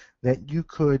you that you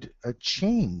could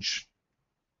change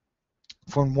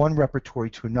from one repertory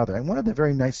to another, and one of the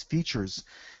very nice features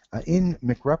in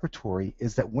MacRepertory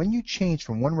is that when you change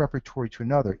from one repertory to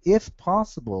another, if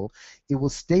possible, it will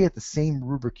stay at the same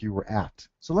rubric you were at.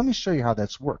 So let me show you how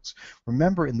this works.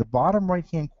 Remember, in the bottom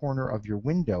right-hand corner of your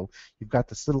window, you've got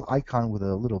this little icon with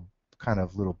a little kind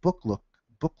of little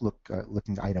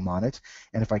looking item on it,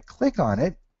 and if I click on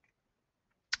it,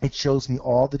 it shows me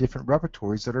all the different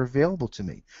repertories that are available to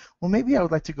me. Well, maybe I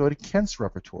would like to go to Kent's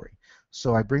repertory.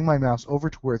 So I bring my mouse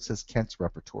over to where it says Kent's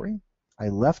repertory. I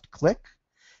left click,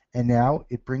 and now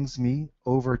it brings me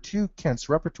over to Kent's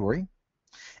repertory.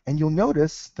 And you'll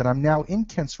notice that I'm now in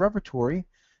Kent's repertory,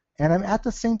 and I'm at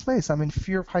the same place. I'm in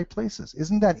Fear of High Places.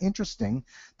 Isn't that interesting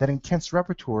that in Kent's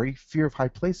repertory, Fear of High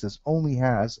Places only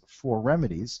has 4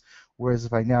 remedies, whereas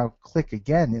if I now click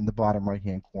again in the bottom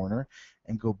right-hand corner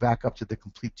and go back up to the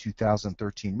complete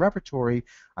 2013 repertory,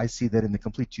 I see that in the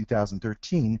complete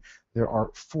 2013, there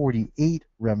are 48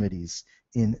 remedies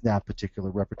in that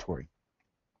particular repertory.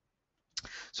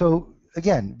 So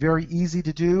again, very easy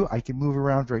to do. I can move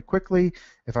around very quickly.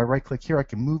 If I right-click here, I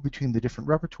can move between the different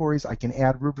repertories. I can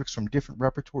add rubrics from different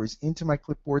repertories into my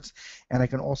clipboards, and I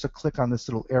can also click on this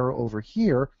little arrow over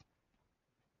here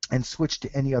and switch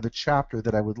to any other chapter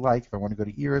that I would like. If I want to go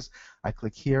to ears, I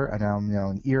click here, and I'm now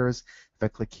in ears. If I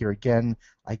click here again,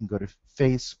 I can go to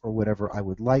face or whatever I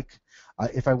would like.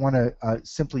 If I want to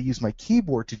simply use my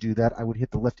keyboard to do that, I would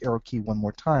hit the left arrow key one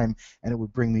more time, and it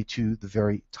would bring me to the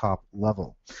very top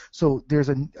level. So there's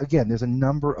a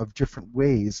number of different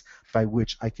ways by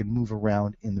which I can move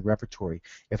around in the repertory.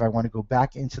 If I want to go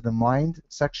back into the mind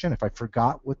section, if I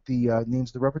forgot what the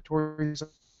names of the repertories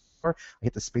are, I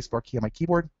hit the spacebar key on my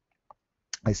keyboard.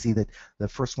 I see that the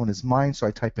first one is mine, so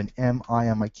I type in MI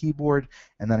on my keyboard,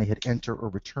 and then I hit enter or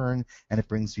return, and it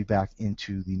brings me back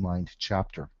into the mind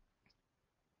chapter.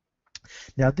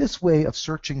 Now, this way of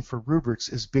searching for rubrics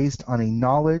is based on a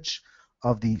knowledge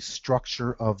of the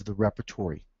structure of the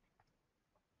repertory.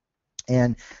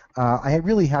 And I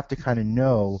really have to kind of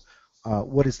know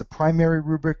what is the primary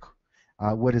rubric,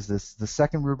 what is the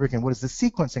second rubric, and what is the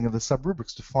sequencing of the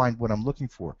subrubrics to find what I'm looking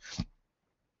for.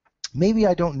 Maybe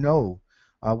I don't know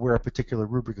where a particular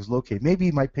rubric is located.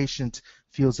 Maybe my patient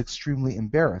feels extremely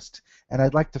embarrassed, and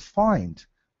I'd like to find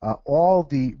all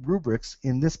the rubrics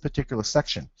in this particular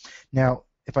section. Now,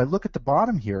 if I look at the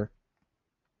bottom here,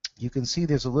 you can see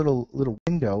there's a little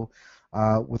window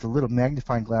with a little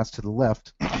magnifying glass to the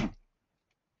left.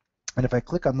 And if I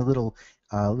click on the little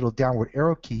downward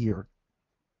arrow key here,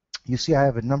 you see I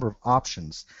have a number of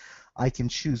options. I can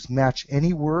choose match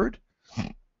any word,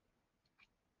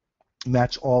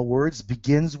 match all words,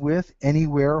 begins with,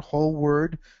 anywhere, whole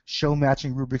word, show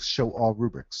matching rubrics, show all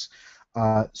rubrics.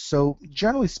 So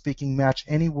generally speaking, match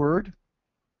any word,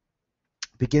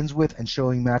 begins with, and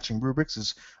showing matching rubrics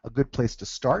is a good place to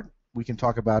start. We can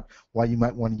talk about why you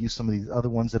might want to use some of these other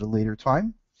ones at a later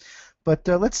time. But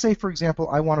let's say, for example,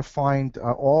 I want to find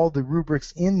all the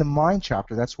rubrics in the Mind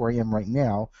chapter, that's where I am right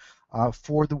now,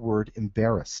 for the word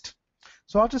embarrassed.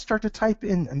 So I'll just start to type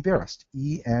in embarrassed,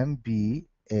 E-M-B-A-R-R-A-S,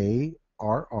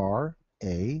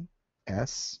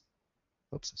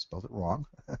 oops, I spelled it wrong,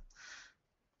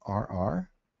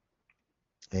 R-R-A-S,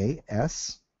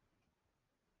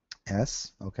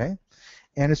 okay?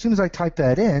 And as soon as I type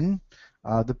that in,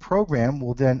 the program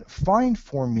will then find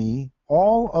for me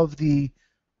all of the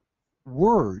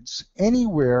words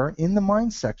anywhere in the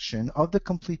Mind section of the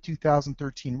Complete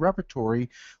 2013 repertory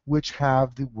which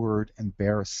have the word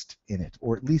embarrassed in it,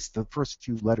 or at least the first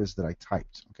few letters that I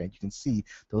typed. Okay, you can see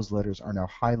those letters are now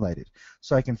highlighted.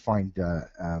 So I can find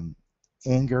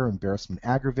anger, embarrassment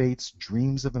aggravates,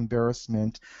 dreams of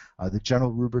embarrassment, the general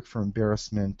rubric for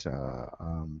embarrassment,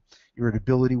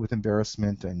 irritability with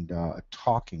embarrassment, and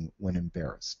talking when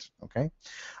embarrassed. Okay,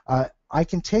 I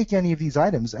can take any of these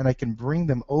items and I can bring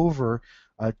them over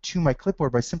to my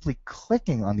clipboard by simply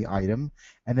clicking on the item,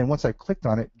 and then once I've clicked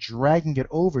on it, dragging it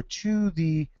over to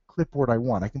the clipboard I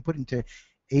want. I can put it into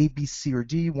A, B, C, or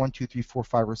D, 1, 2, 3, 4,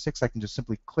 5, or 6. I can just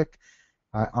simply click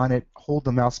on it, hold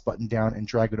the mouse button down, and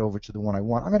drag it over to the one I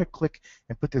want. I'm going to click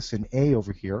and put this in A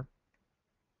over here.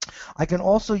 I can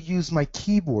also use my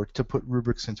keyboard to put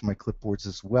rubrics into my clipboards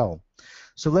as well.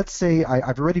 So let's say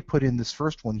I've already put in this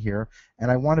first one here,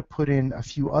 and I want to put in a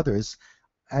few others,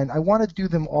 and I want to do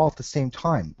them all at the same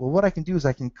time. Well, what I can do is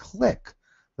I can click,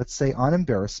 let's say, on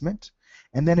embarrassment,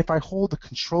 and then if I hold the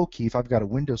Control key, if I've got a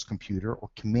Windows computer, or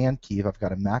Command key if I've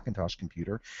got a Macintosh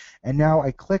computer, and now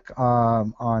I click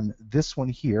on this one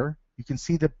here, you can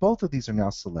see that both of these are now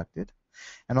selected.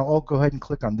 And I'll go ahead and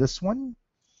click on this one,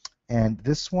 and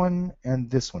this one, and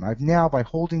this one. I've now, by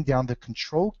holding down the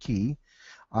Control key,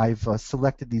 I've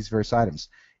selected these various items.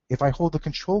 If I hold the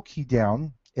Control key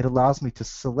down, it allows me to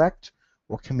select,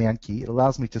 or Command key, it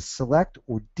allows me to select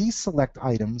or deselect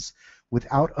items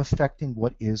without affecting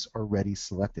what is already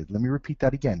selected. Let me repeat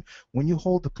that again. When you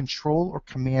hold the Control or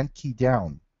Command key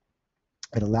down,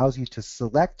 it allows you to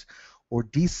select or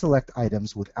deselect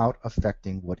items without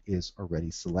affecting what is already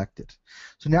selected.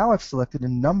 So now I've selected a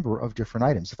number of different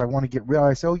items. If I want to get rid of,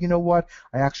 I say, oh, you know what?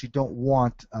 I actually don't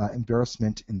want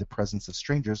embarrassment in the presence of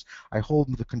strangers. I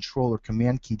hold the Control or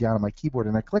Command key down on my keyboard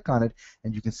and I click on it,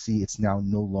 and you can see it's now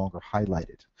no longer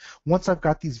highlighted. Once I've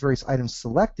got these various items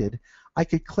selected, I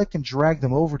could click and drag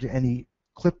them over to any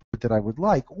clipboard that I would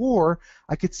like, or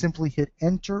I could simply hit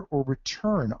Enter or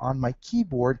Return on my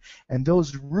keyboard, and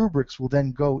those rubrics will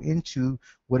then go into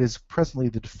what is presently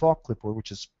the default clipboard,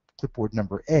 which is clipboard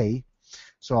number A.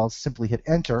 So I'll simply hit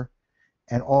Enter,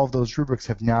 and all of those rubrics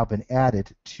have now been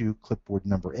added to clipboard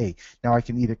number A. Now I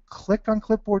can either click on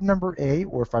clipboard number A,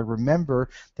 or if I remember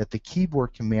that the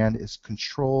keyboard command is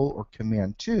Control or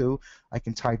Command 2, I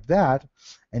can type that,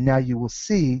 and now you will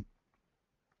see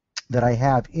that I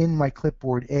have in my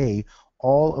clipboard A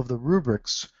all of the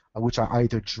rubrics which I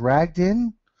either dragged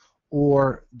in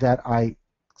or that I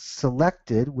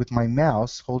selected with my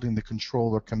mouse holding the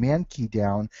Control or Command key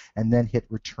down and then hit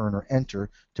Return or Enter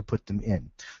to put them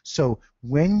in. So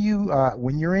when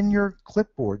you're in your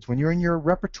clipboards, when you're in your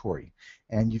repertory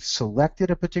and you've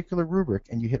selected a particular rubric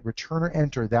and you hit Return or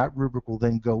Enter, that rubric will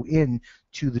then go in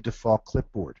to the default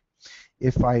clipboard.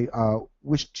 If I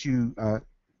wish to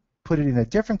put it in a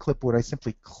different clipboard, I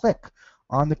simply click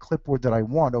on the clipboard that I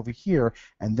want over here,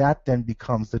 and that then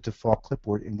becomes the default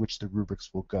clipboard in which the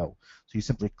rubrics will go. So you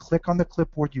simply click on the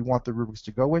clipboard you want the rubrics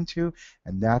to go into,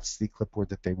 and that's the clipboard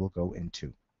that they will go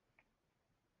into.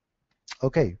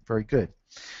 Okay, very good.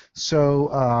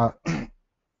 So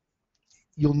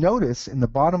you'll notice in the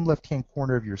bottom left-hand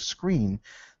corner of your screen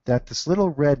that this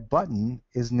little red button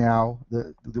is now,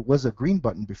 there was a green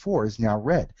button before, is now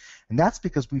red. And that's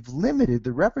because we've limited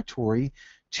the repertory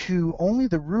to only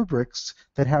the rubrics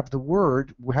that have the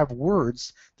words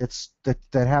that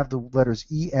have the letters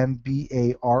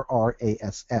EMBARRASS.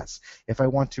 If I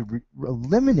want to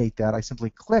eliminate that, I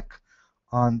simply click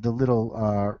on the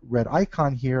little red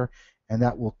icon here, and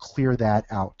that will clear that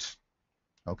out.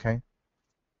 Okay?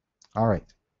 All right.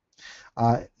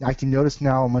 I can notice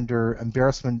now I'm under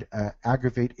embarrassment,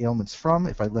 aggravate ailments from.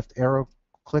 If I left arrow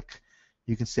click,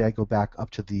 you can see I go back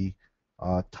up to the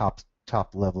top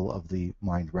level of the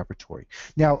mind repertory.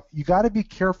 Now you got to be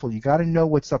careful. You got to know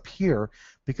what's up here,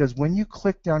 because when you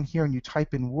click down here and you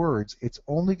type in words, it's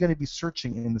only going to be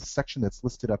searching in the section that's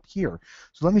listed up here.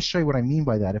 So let me show you what I mean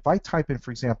by that. If I type in,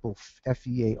 for example,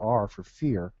 F-E-A-R for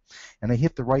fear, and I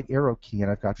hit the right arrow key and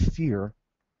I've got fear,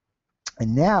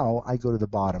 and now I go to the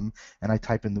bottom and I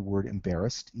type in the word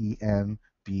embarrassed, E-M-B-A-R-R-A-S-S,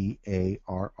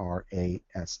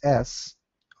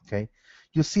 okay?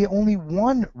 You'll see only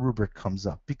one rubric comes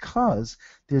up because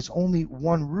there's only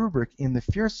one rubric in the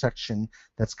fear section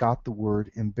that's got the word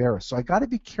embarrassed. So I got to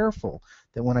be careful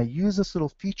that when I use this little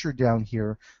feature down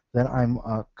here that I'm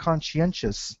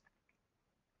conscientious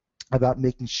about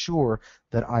making sure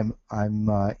that I'm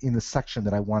in the section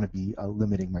that I want to be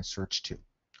limiting my search to,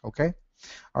 okay?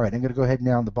 All right, I'm going to go ahead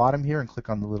now on the bottom here and click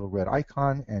on the little red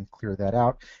icon and clear that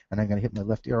out. And I'm going to hit my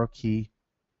left arrow key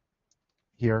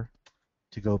here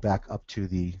to go back up to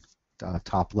the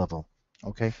top level.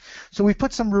 Okay, so we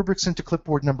put some rubrics into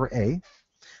clipboard number A,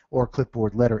 or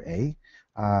clipboard letter A,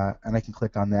 and I can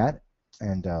click on that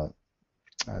and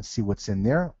see what's in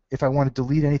there. If I want to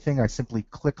delete anything, I simply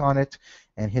click on it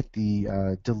and hit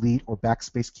the delete or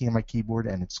backspace key on my keyboard,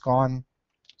 and it's gone.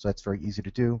 So that's very easy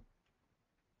to do.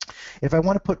 If I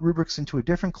want to put rubrics into a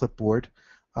different clipboard,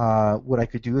 what I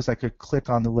could do is I could click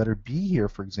on the letter B here,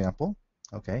 for example.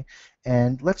 Okay,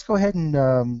 and let's go ahead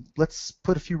and let's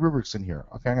put a few rubrics in here.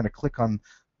 Okay, I'm going to click on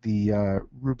the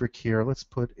rubric here. Let's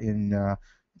put in, it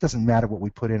doesn't matter what we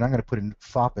put in. I'm going to put in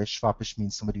foppish. Foppish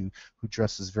means somebody who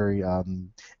dresses very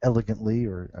elegantly,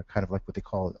 or kind of like what they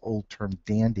call an old term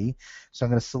dandy. So I'm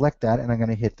going to select that and I'm going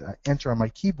to hit enter on my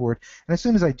keyboard. And as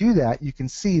soon as I do that, you can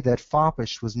see that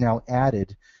foppish was now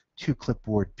added to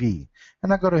clipboard B.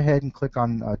 And I'll go ahead and click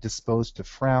on dispose to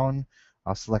frown.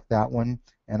 I'll select that one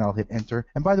and I'll hit enter.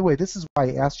 And by the way, this is why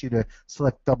I asked you to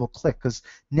select double click, because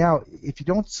now if you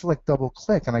don't select double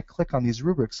click and I click on these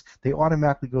rubrics, they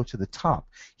automatically go to the top.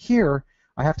 Here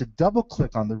I have to double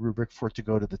click on the rubric for it to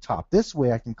go to the top. This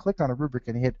way I can click on a rubric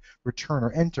and hit return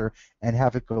or enter and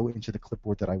have it go into the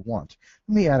clipboard that I want.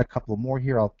 Let me add a couple more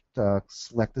here. I'll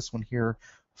select this one here,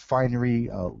 finery,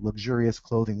 luxurious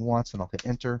clothing wants, and I'll hit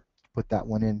enter, put that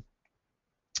one in.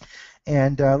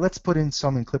 And let's put in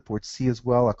some in clipboard C as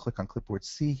well. I'll click on clipboard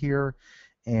C here,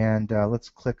 and let's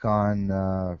click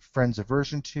on friends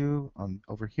aversion to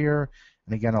over here.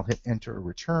 And again, I'll hit enter or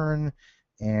return,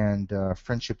 and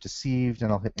friendship deceived,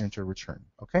 and I'll hit enter or return.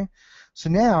 Okay, so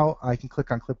now I can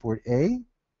click on clipboard A,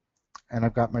 and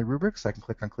I've got my rubrics. I can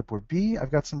click on clipboard B,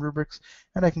 I've got some rubrics,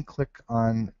 and I can click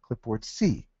on clipboard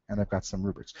C, and I've got some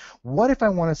rubrics. What if I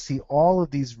want to see all of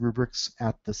these rubrics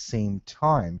at the same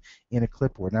time in a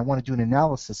clipboard, and I want to do an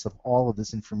analysis of all of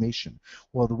this information?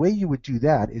 Well, the way you would do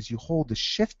that is you hold the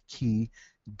Shift key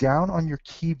down on your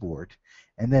keyboard,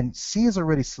 and then C is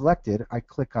already selected. I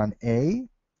click on A,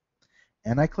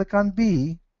 and I click on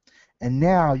B, and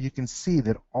now you can see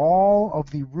that all of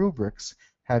the rubrics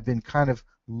have been kind of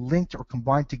linked or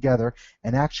combined together,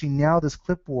 and actually now this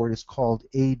clipboard is called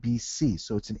ABC.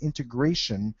 So it's an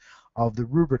integration of the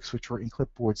rubrics which were in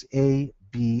clipboards A,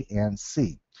 B, and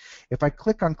C. If I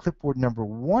click on clipboard number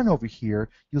 1 over here,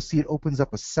 you'll see it opens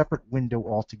up a separate window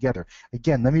altogether.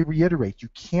 Again, let me reiterate, you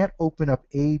can't open up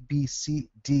A, B, C,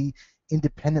 D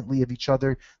independently of each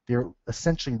other. They're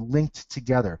essentially linked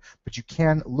together, but you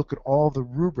can look at all the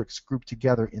rubrics grouped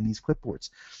together in these clipboards.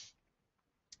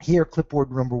 Here,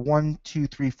 clipboard number 1, 2,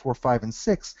 3, 4, 5, and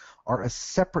 6 are a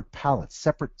separate palette,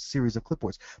 separate series of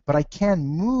clipboards. But I can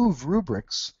move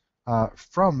rubrics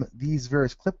from these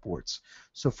various clipboards.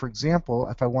 So, for example,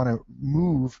 if I want to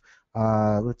move,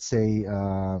 let's say,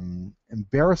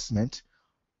 embarrassment,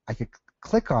 I could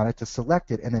click on it to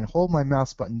select it and then hold my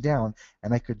mouse button down,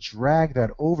 and I could drag that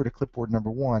over to clipboard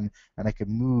number 1, and I could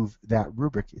move that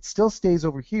rubric. It still stays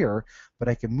over here, but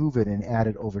I can move it and add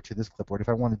it over to this clipboard. If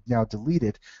I want to now delete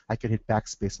it, I could hit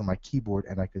backspace on my keyboard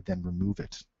and I could then remove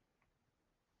it.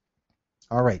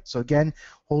 All right, so again,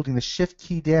 holding the Shift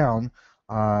key down,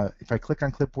 if I click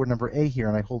on clipboard number A here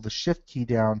and I hold the Shift key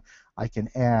down, I can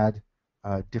add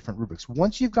different rubrics.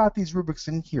 Once you've got these rubrics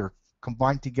in here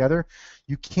combined together,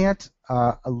 you can't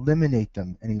eliminate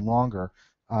them any longer.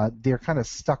 They're kind of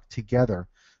stuck together.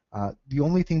 The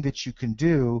only thing that you can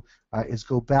do is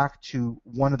go back to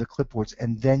one of the clipboards,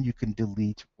 and then you can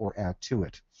delete or add to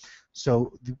it.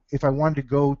 So if I wanted to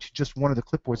go to just one of the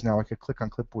clipboards now, I could click on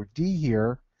clipboard D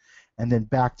here, and then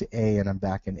back to A, and I'm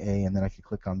back in A, and then I could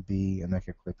click on B, and I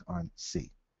could click on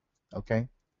C. Okay?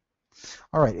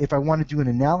 All right, if I want to do an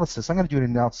analysis, I'm going to do an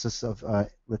analysis of,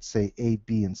 let's say, A,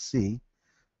 B, and C.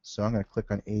 So I'm going to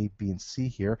click on A, B, and C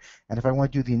here. And if I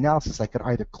want to do the analysis, I could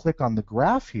either click on the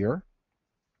graph here,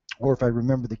 or if I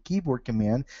remember the keyboard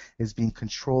command as being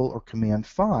Control or Command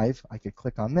 5, I could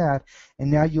click on that. And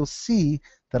now you'll see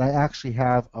that I actually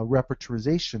have a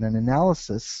repertorization, an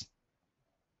analysis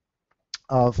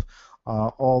of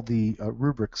all the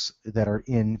rubrics that are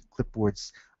in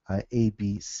clipboards A,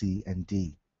 B, C, and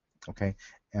D. Okay.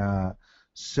 Now,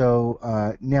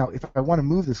 if I want to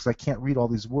move this, because I can't read all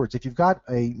these words, if you've got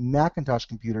a Macintosh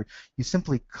computer, you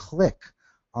simply click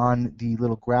on the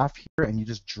little graph here and you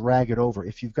just drag it over.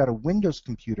 If you've got a Windows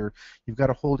computer, you've got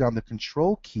to hold down the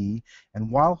Control key,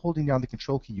 and while holding down the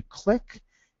Control key, you click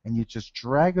and you just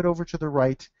drag it over to the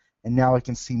right, and now I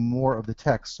can see more of the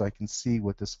text, so I can see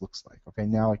what this looks like. Okay,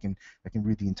 now I can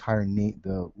read the entire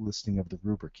the listing of the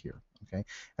rubric here. Okay,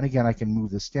 and again, I can move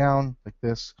this down like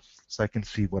this, so I can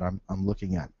see what I'm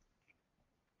looking at.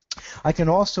 I can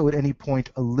also at any point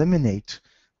eliminate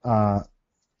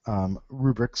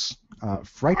rubrics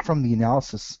right from the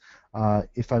analysis.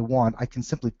 If I want, I can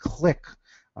simply click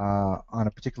on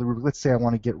a particular rubric. Let's say I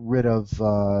want to get rid of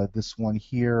this one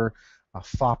here,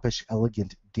 foppish,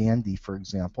 elegant, dandy, for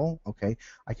example. Okay,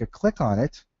 I could click on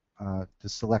it to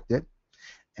select it.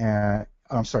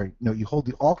 I'm sorry, no, you hold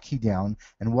the Alt key down,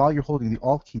 and while you're holding the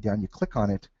Alt key down, you click on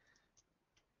it,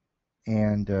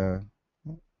 and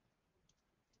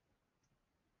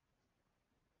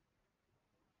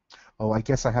oh, I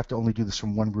guess I have to only do this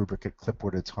from one rubric at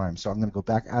clipboard at a time. So I'm going to go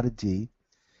back out of D,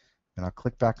 and I'll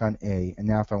click back on A, and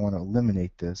now if I want to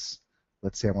eliminate this,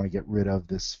 let's say I want to get rid of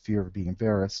this fear of being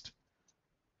embarrassed.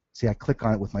 See, I click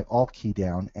on it with my Alt key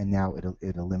down, and now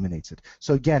it eliminates it.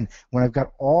 So again, when I've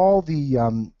got all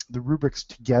the rubrics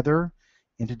together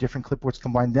into different clipboards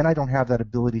combined, then I don't have that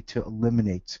ability to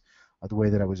eliminate the way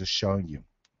that I was just showing you.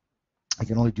 I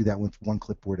can only do that with one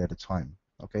clipboard at a time.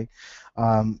 Okay.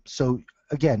 So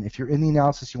again, if you're in the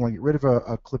analysis, you want to get rid of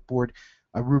a clipboard,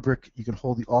 a rubric, you can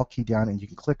hold the Alt key down and you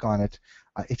can click on it.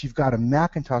 If you've got a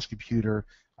Macintosh computer,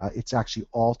 it's actually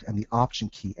Alt and the Option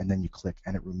key, and then you click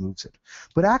and it removes it.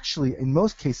 But actually, in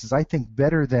most cases, I think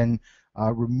better than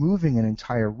removing an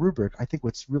entire rubric, I think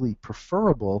what's really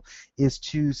preferable is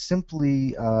to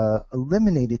simply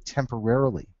eliminate it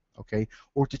temporarily, okay,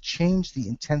 or to change the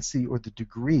intensity or the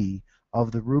degree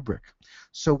of the rubric.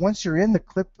 So once you're in the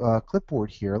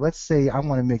clipboard here, let's say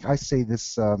I say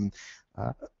this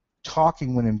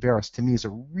talking when embarrassed to me is a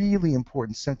really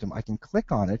important symptom. I can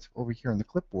click on it over here in the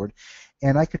clipboard,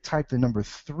 and I could type the number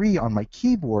 3 on my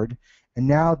keyboard, and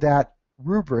now that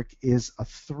rubric is a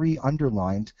 3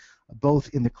 underlined, both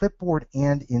in the clipboard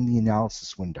and in the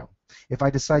analysis window. If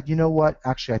I decide, you know what,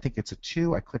 actually I think it's a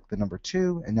 2, I click the number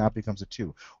 2, and now it becomes a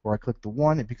 2. Or I click the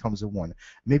 1, it becomes a 1.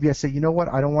 Maybe I say, you know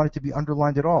what, I don't want it to be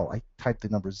underlined at all. I type the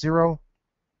number 0,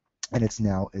 and it's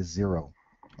now a 0.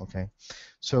 Okay,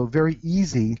 so very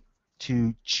easy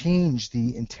to change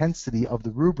the intensity of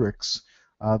the rubrics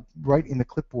right in the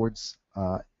clipboards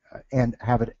and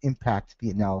have it impact the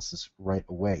analysis right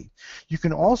away. You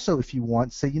can also, if you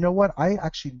want, say, you know what, I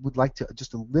actually would like to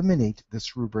just eliminate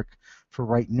this rubric for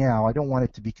right now. I don't want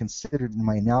it to be considered in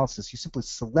my analysis. You simply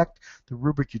select the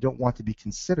rubric you don't want to be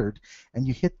considered, and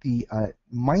you hit the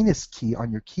minus key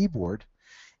on your keyboard,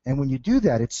 and when you do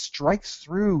that, it strikes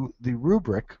through the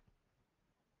rubric,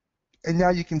 and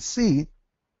now you can see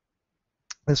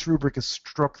this rubric is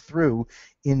struck through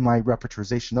in my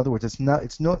repertorization. In other words,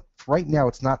 right now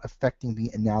it's not affecting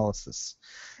the analysis.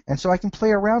 And so I can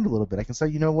play around a little bit. I can say,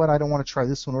 you know what, I don't want to try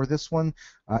this one or this one.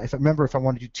 If I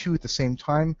want to do 2 at the same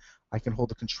time, I can hold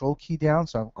the Control key down.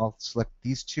 So I'll select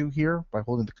these 2 here by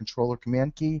holding the Control or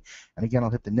Command key. And again, I'll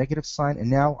hit the negative sign. And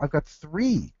now I've got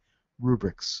 3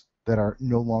 rubrics that are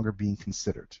no longer being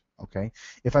considered. Okay.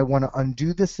 If I want to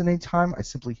undo this at any time, I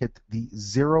simply hit the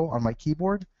 0 on my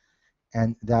keyboard,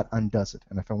 and that undoes it.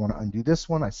 And if I want to undo this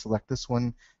one, I select this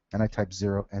one, and I type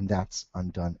 0, and that's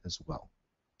undone as well.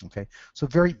 Okay, so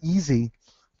very easy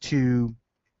to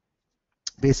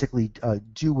basically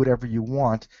do whatever you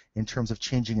want in terms of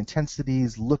changing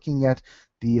intensities, looking at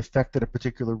the effect that a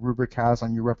particular rubric has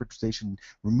on your representation,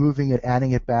 removing it,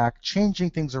 adding it back, changing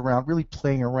things around, really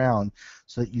playing around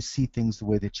so that you see things the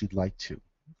way that you'd like to.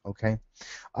 Okay,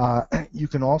 you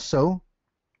can also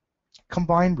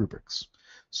combine rubrics.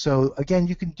 So again,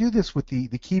 you can do this with the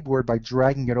keyboard by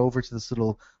dragging it over to this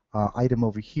little item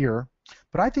over here.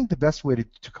 But I think the best way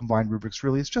to combine rubrics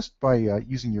really is just by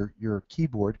using your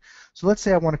keyboard. So let's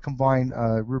say I want to combine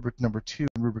rubric number 2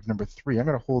 and rubric number 3. I'm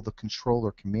going to hold the Control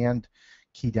or Command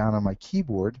key down on my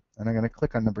keyboard, and I'm going to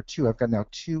click on number 2. I've got now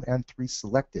 2 and 3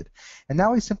 selected. And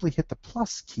now I simply hit the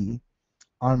plus key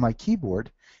on my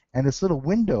keyboard, and this little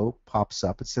window pops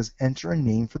up. It says enter a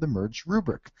name for the merged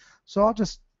rubric. So I'll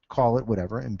just call it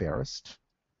whatever, embarrassed.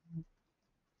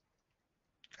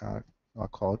 I'll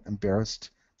call it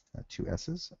embarrassed, 2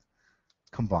 S's,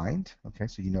 combined. Okay,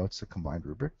 so you know it's a combined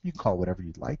rubric. You can call it whatever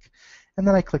you'd like. And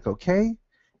then I click OK.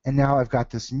 And now I've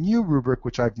got this new rubric,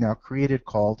 which I've now created,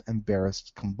 called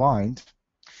embarrassed combined.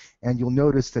 And you'll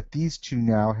notice that these two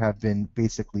now have been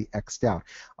basically X'd out.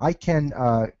 I can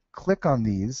click on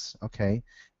these, okay,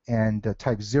 and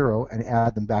type 0 and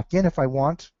add them back in if I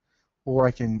want, or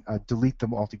I can delete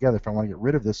them altogether. If I want to get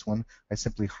rid of this one, I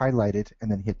simply highlight it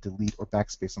and then hit delete or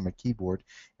backspace on my keyboard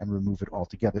and remove it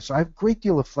altogether. So I have a great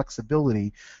deal of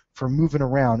flexibility for moving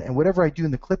around, and whatever I do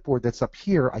in the clipboard that's up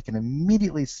here, I can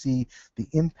immediately see the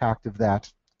impact of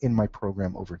that in my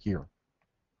program over here.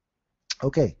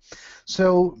 Okay,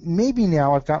 so maybe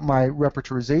now I've got my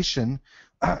repertorization,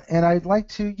 and I'd like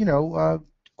to,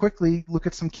 quickly look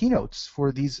at some keynotes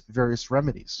for these various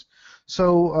remedies.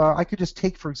 So I could just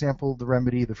take, for example, the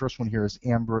remedy. The first one here is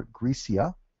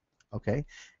ambergrissia, okay,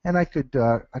 and I could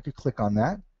click on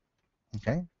that,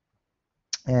 okay,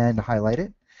 and highlight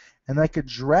it, and I could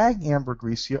drag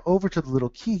ambergrissia over to the little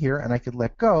key here, and I could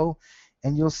let go,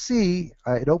 and you'll see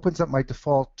it opens up my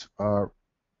default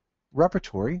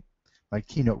repertory, my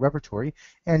keynote repertory,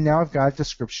 and now I've got a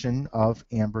description of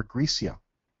ambergrissia.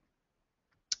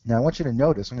 Now I want you to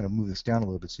notice, I'm going to move this down a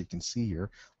little bit so you can see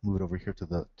here, move it over here to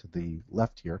the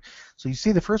left here. So you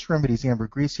see the first remedy is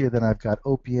ambergrissia, then I've got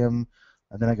opium,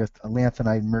 and then I got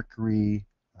lanthanide, mercury,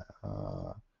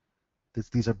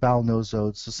 these are bowel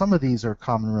nosodes. So some of these are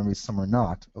common remedies, some are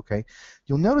not, okay?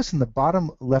 You'll notice in the bottom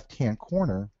left-hand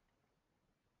corner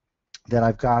that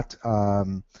I've got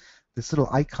this little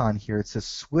icon here. It says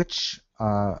switch,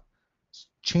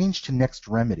 change to next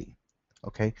remedy.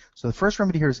 Okay, so the first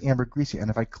remedy here is ambergrissia, and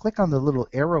if I click on the little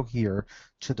arrow here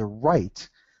to the right,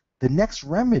 the next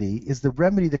remedy is the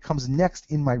remedy that comes next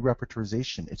in my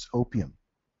repertorization. It's opium,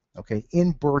 okay,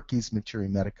 in Berkey's Materia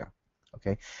Medica,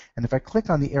 okay, and if I click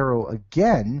on the arrow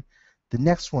again, the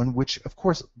next one, which of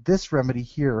course this remedy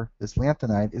here, this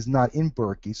lanthanide, is not in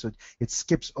Berkey, so it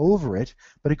skips over it,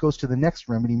 but it goes to the next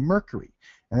remedy, mercury,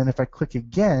 and then if I click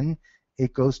again,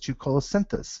 it goes to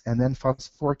colocynthus, and then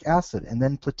phosphoric acid, and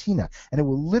then platina, and it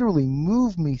will literally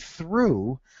move me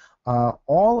through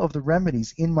all of the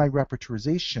remedies in my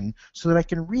repertorization so that I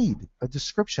can read a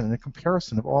description and a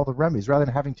comparison of all the remedies rather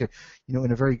than having to,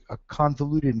 in a very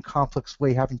convoluted and complex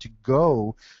way, having to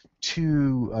go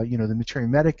to, the Materia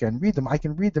Medica and read them. I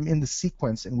can read them in the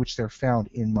sequence in which they're found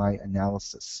in my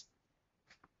analysis.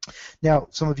 Now,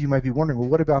 some of you might be wondering, well,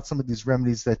 what about some of these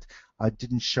remedies that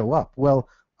didn't show up? Well,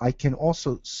 I can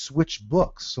also switch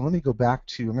books. So let me go back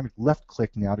to, I'm going to left click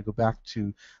now to go back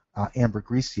to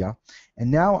ambergrissia.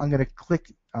 And now I'm going to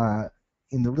click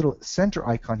in the little center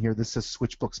icon here that says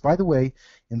switch books. By the way,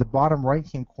 in the bottom right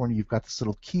hand corner you've got this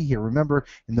little key here. Remember,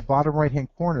 in the bottom right hand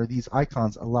corner these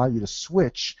icons allow you to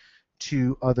switch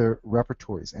to other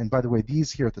repertories. And by the way,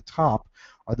 these here at the top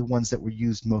are the ones that were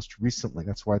used most recently.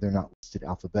 That's why they're not listed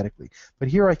alphabetically. But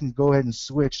here I can go ahead and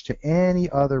switch to any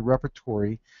other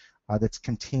repertory that's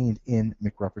contained in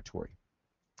MacRepertory.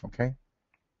 Okay?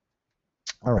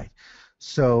 All right.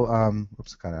 So,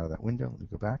 oops, got out of that window. Let me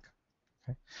go back.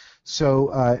 Okay.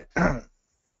 So,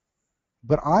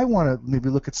 but I want to maybe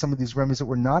look at some of these remedies that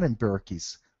were not in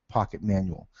Berkey's pocket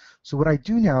manual. So what I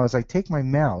do now is I take my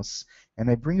mouse and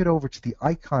I bring it over to the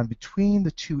icon between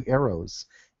the two arrows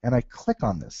and I click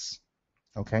on this.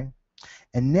 Okay?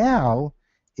 And now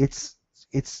it's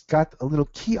got a little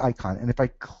key icon, and if I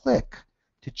click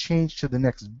to change to the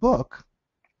next book,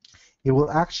 it will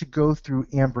actually go through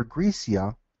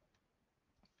ambergrissia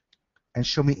and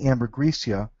show me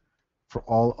ambergrissia for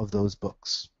all of those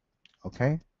books.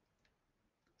 Okay?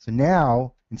 So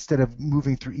now, instead of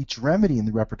moving through each remedy in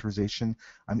the repertorization,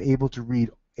 I'm able to read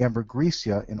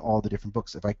ambergrissia in all the different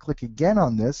books. If I click again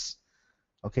on this,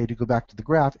 okay, to go back to the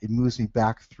graph, it moves me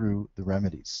back through the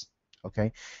remedies.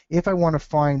 Okay, if I want to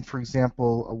find, for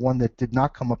example, one that did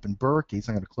not come up in Berkey's,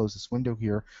 I'm going to close this window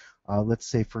here. Let's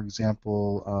say, for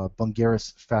example,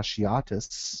 Bungaris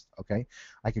fasciatus. Okay,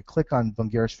 I could click on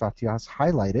Bungaris fasciatus,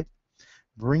 highlight it,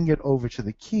 bring it over to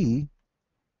the key,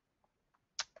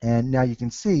 and now you can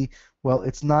see, well,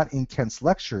 it's not in Kent's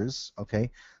lectures.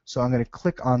 Okay, so I'm going to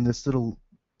click on this little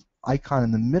icon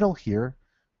in the middle here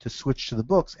to switch to the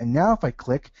books, and now if I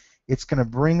click, it's going to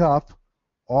bring up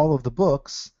all of the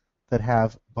books that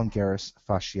have Bungaris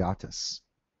fasciatus,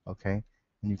 okay?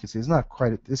 And you can see it's not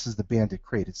quite, this is the bandit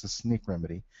crate, it's a snake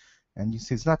remedy. And you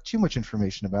see it's not too much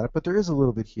information about it, but there is a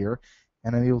little bit here,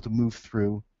 and I'm able to move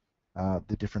through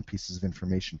the different pieces of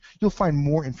information. You'll find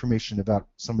more information about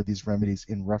some of these remedies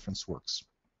in ReferenceWorks.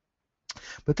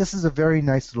 But this is a very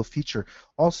nice little feature.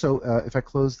 Also, if I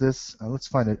close this, let's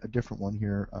find a different one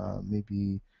here.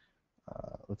 Maybe,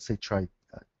 let's say try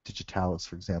Digitalis,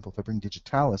 for example. If I bring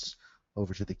Digitalis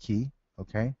over to the key,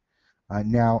 okay,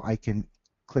 now I can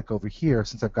click over here.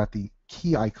 Since I've got the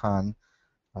key icon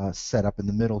set up in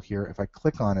the middle here, if I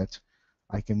click on it,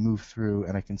 I can move through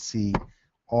and I can see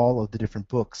all of the different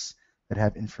books that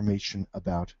have information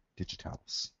about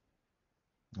Digitalis.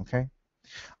 Okay.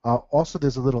 Also,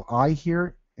 there's a little eye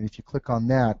here, and if you click on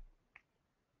that,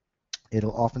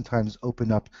 it'll oftentimes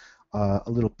open up a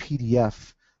little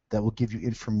PDF that will give you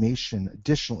information,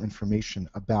 additional information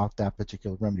about that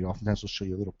particular remedy. Oftentimes, it'll show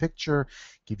you a little picture,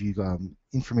 give you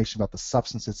information about the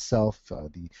substance itself,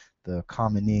 the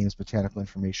common names, botanical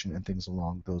information, and things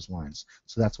along those lines.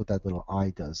 So that's what that little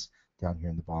eye does down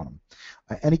here in the bottom.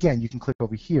 And again, you can click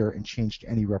over here and change to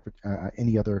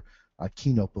any other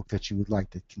key notebook that you would like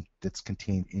that's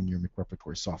contained in your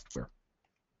MacRepertory software.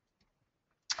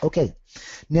 Okay,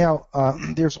 now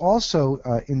there's also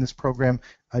in this program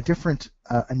different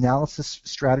analysis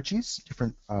strategies,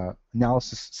 different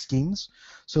analysis schemes.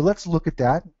 So let's look at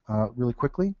that really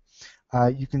quickly.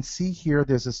 You can see here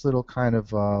there's this little kind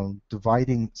of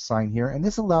dividing sign here, and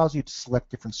this allows you to select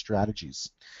different strategies.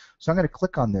 So I'm going to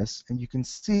click on this, and you can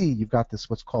see you've got this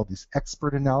what's called this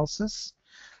expert analysis,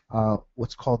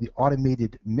 what's called the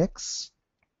automated mix.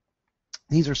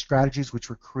 These are strategies which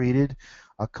were created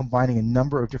combining a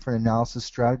number of different analysis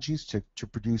strategies to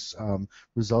produce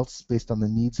results based on the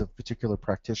needs of particular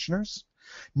practitioners.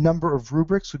 Number of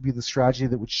rubrics would be the strategy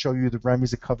that would show you the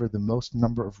remedies that cover the most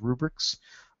number of rubrics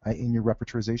in your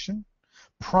repertorization.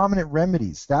 Prominent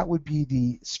remedies, that would be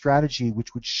the strategy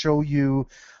which would show you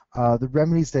the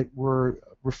remedies that were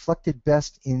reflected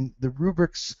best in the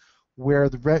rubrics where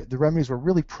the remedies were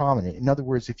really prominent. In other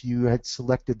words, if you had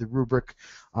selected the rubric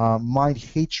Mind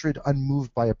Hatred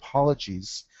Unmoved by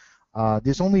Apologies,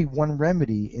 there's only one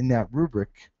remedy in that rubric.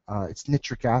 It's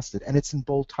nitric acid, and it's in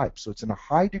bold type, so it's in a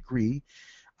high degree.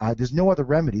 There's no other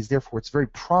remedies, therefore it's very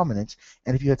prominent,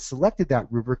 and if you had selected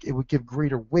that rubric, it would give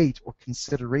greater weight or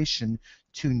consideration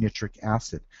to nitric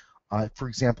acid. For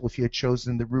example, if you had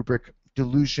chosen the rubric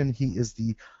Delusion, he is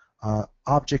the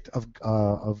object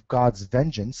of God's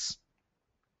vengeance.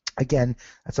 Again,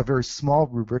 that's a very small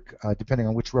rubric. Depending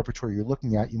on which repertory you're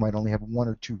looking at, you might only have one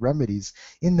or two remedies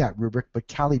in that rubric, but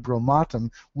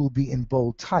calibromatum will be in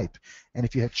bold type. And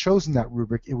if you had chosen that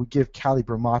rubric, it would give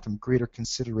calibromatum greater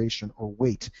consideration or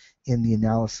weight in the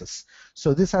analysis.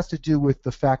 So this has to do with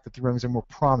the fact that the remedies are more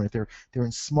prominent. They're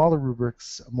in smaller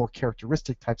rubrics, more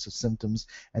characteristic types of symptoms,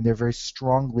 and they're very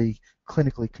strongly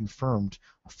clinically confirmed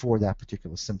for that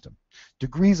particular symptom.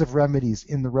 Degrees of remedies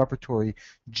in the repertory,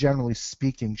 generally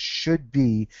speaking, should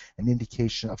be an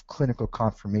indication of clinical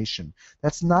confirmation.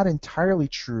 That's not entirely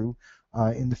true.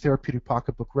 In the therapeutic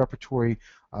pocketbook repertory,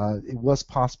 it was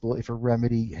possible if a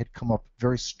remedy had come up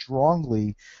very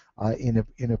strongly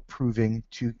in approving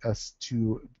to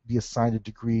be assigned a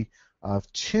degree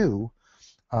of 2.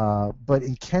 But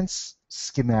in Kent's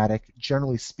schematic,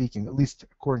 generally speaking, at least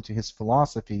according to his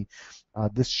philosophy,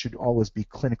 this should always be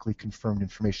clinically confirmed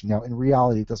information. Now, in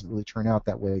reality, it doesn't really turn out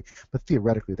that way, but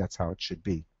theoretically, that's how it should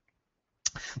be.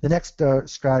 The next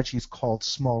strategy is called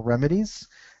small remedies,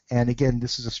 and again,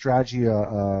 this is a strategy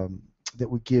that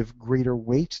would give greater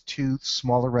weight to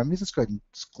smaller remedies. Let's go ahead and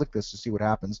click this to see what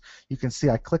happens. You can see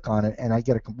I click on it, and I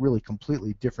get a really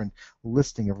completely different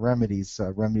listing of remedies.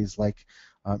 Remedies like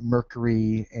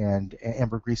mercury and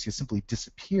ambergris simply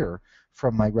disappear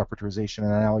from my repertorization, and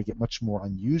now I get much more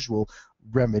unusual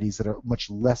remedies that are much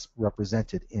less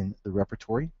represented in the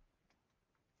repertory.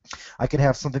 I can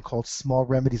have something called small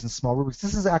remedies and small rubrics.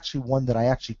 This is actually one that I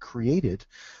actually created,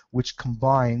 which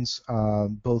combines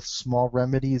both small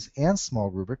remedies and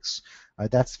small rubrics.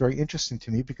 That's very interesting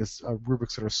to me because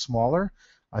rubrics that are smaller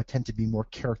tend to be more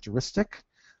characteristic.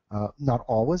 Not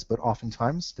always, but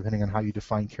oftentimes, depending on how you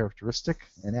define characteristic.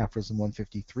 In Aphorism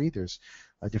 153, there's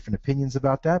different opinions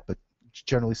about that, but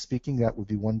generally speaking, that would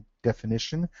be one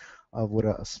definition of what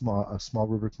a small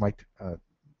rubric might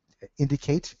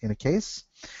indicate in a case.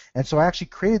 And so I actually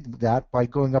created that by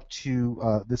going up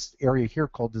to this area here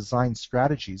called Design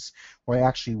Strategies,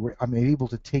 where I'm able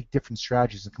to take different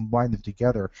strategies and combine them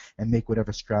together and make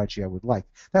whatever strategy I would like.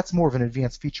 That's more of an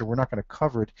advanced feature. We're not going to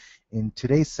cover it in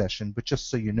today's session, but just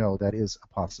so you know, that is a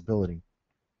possibility.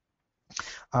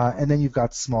 And then you've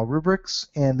got small rubrics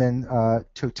and then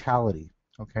totality.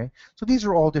 Okay, so these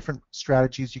are all different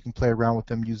strategies. You can play around with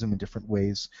them, use them in different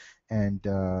ways, and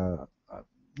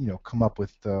come up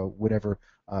with whatever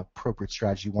appropriate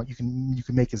strategy you want. You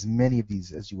can make as many of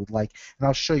these as you would like, and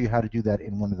I'll show you how to do that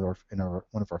in one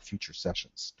of our future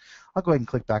sessions. I'll go ahead and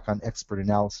click back on Expert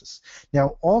Analysis.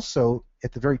 Now, also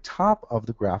at the very top of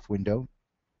the graph window,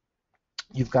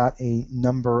 you've got a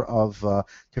number of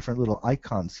different little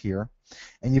icons here,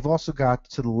 and you've also got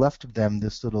to the left of them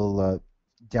this little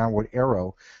downward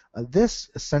arrow. This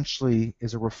essentially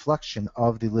is a reflection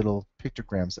of the little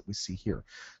pictograms that we see here.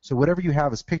 So whatever you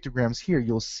have as pictograms here,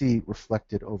 you'll see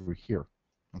reflected over here.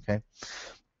 Okay,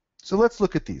 so let's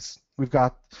look at these. We've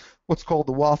got what's called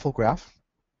the waffle graph.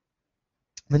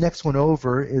 The next one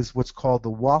over is what's called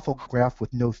the waffle graph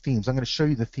with no themes. I'm going to show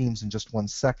you the themes in just one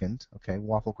second. Okay,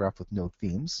 waffle graph with no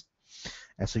themes.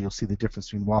 And so you'll see the difference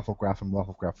between waffle graph and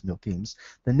waffle graph with no themes.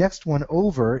 The next one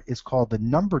over is called the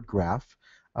numbered graph.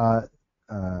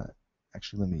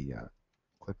 Actually, let me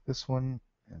click this one,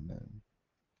 and then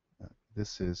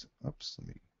this is, oops, let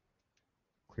me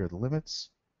clear the limits.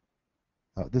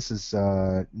 This is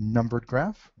numbered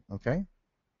graph, okay?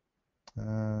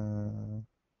 Let's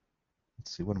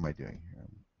see, what am I doing here?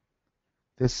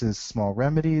 This is small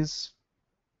remedies.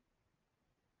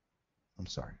 I'm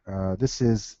sorry. This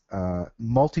is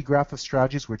multi-graph of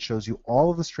strategies, where it shows you all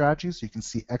of the strategies. You can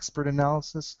see expert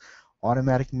analysis,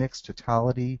 automatic mix,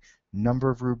 totality, number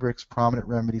of rubrics, prominent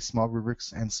remedies, small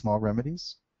rubrics, and small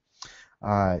remedies.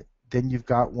 Then you've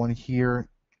got one here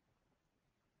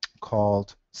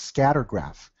called scatter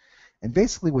graph. And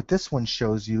basically what this one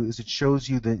shows you is it shows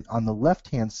you that on the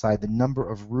left-hand side the number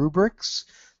of rubrics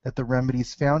that the remedy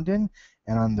is found in,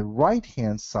 and on the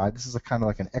right-hand side, this is a kind of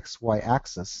like an XY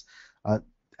axis,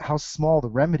 how small the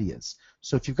remedy is.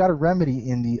 So if you've got a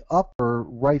remedy in the upper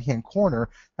right-hand corner,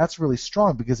 that's really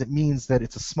strong because it means that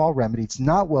it's a small remedy. It's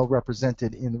not well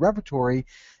represented in the repertory,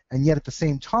 and yet at the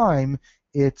same time,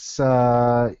 it's in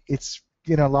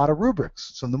a lot of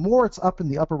rubrics. So the more it's up in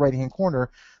the upper right-hand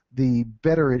corner, the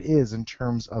better it is in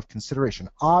terms of consideration.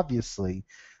 Obviously,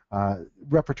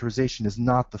 repertorization is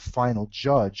not the final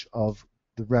judge of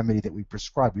the remedy that we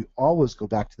prescribe. We always go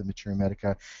back to the Materia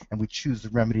Medica and we choose the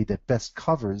remedy that best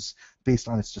covers, based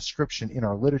on its description in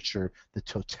our literature, the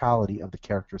totality of the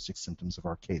characteristic symptoms of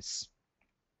our case.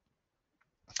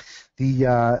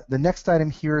 The next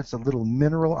item here is a little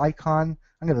mineral icon.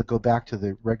 I'm going to go back to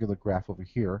the regular graph over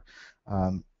here.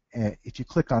 If you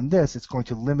click on this, it's going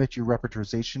to limit your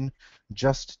repertorization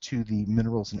just to the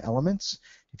minerals and elements.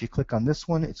 If you click on this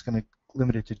one, it's going to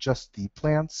limit it to just the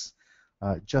plants,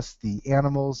 just the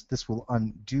animals. This will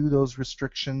undo those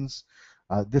restrictions.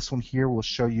 This one here will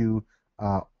show you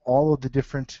all of the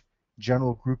different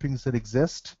general groupings that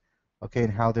exist, okay,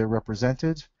 and how they're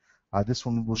represented. This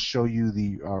one will show you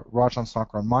the Rajan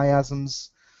Sankara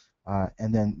miasms,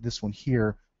 and then this one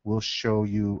here will show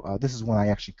you, this is one I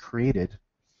actually created,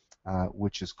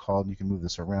 which is called, you can move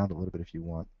this around a little bit if you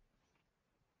want,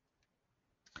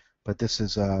 but this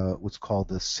is what's called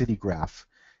the city graph,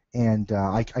 and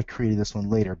I created this one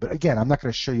later. But again, I'm not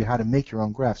going to show you how to make your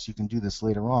own graphs. You can do this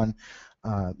later on.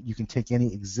 You can take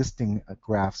any existing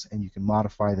graphs and you can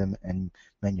modify them and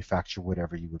manufacture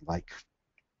whatever you would like.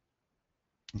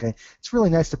 Okay, it's really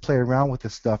nice to play around with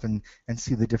this stuff and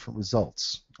see the different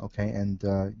results. Okay, and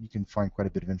you can find quite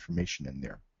a bit of information in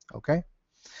there. Okay.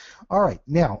 All right,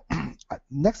 now,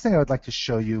 next thing I would like to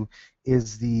show you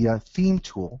is the theme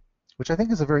tool, which I think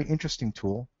is a very interesting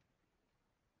tool.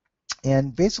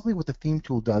 And basically what the theme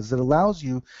tool does is it allows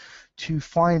you to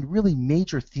find really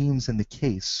major themes in the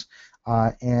case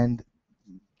and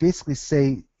basically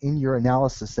say in your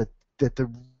analysis that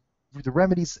the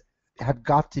remedies have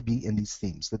got to be in these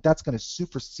themes, that's going to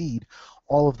supersede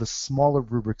all of the smaller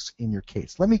rubrics in your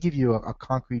case. Let me give you a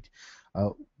concrete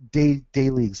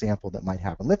daily example that might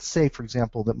happen. Let's say, for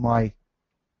example, that my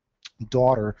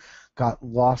daughter got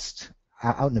lost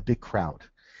out in a big crowd,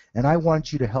 and I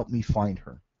wanted you to help me find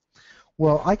her.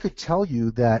 Well, I could tell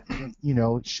you that, you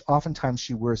know, oftentimes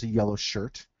she wears a yellow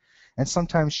shirt, and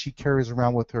sometimes she carries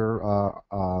around with her,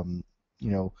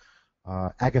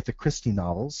 Agatha Christie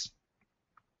novels,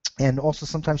 and also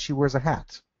sometimes she wears a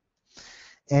hat.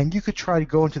 And you could try to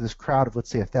go into this crowd of, let's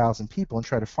say, 1,000 people and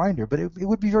try to find her, but it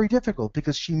would be very difficult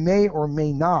because she may or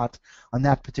may not, on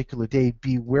that particular day,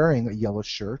 be wearing a yellow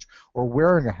shirt or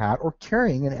wearing a hat or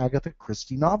carrying an Agatha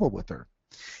Christie novel with her.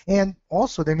 And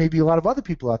also, there may be a lot of other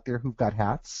people out there who've got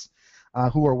hats,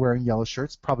 who are wearing yellow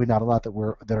shirts. Probably not a lot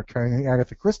that are carrying an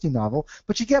Agatha Christie novel,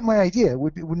 but you get my idea. It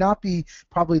would not be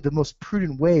probably the most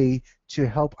prudent way to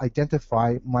help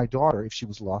identify my daughter if she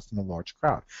was lost in a large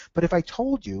crowd. But if I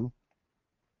told you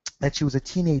that she was a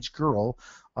teenage girl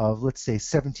of, let's say,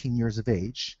 17 years of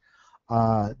age,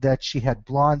 that she had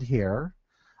blonde hair,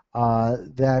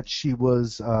 that she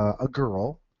was a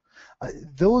girl,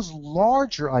 those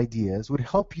larger ideas would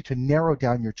help you to narrow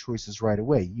down your choices right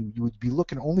away. You would be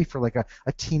looking only for like a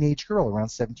teenage girl around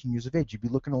 17 years of age. You'd be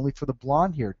looking only for the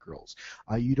blonde-haired girls.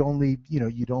 You'd only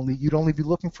be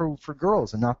looking for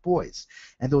girls and not boys.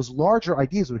 And those larger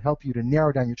ideas would help you to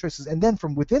narrow down your choices. And then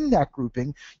from within that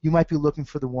grouping, you might be looking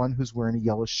for the one who's wearing a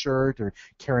yellow shirt or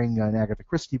carrying an Agatha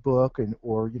Christie book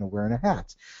or wearing a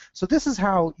hat. So this is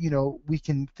how we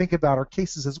can think about our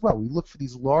cases as well. We look for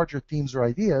these larger themes or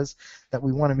ideas that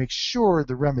we want to make sure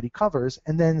the remedy covers,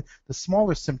 and then the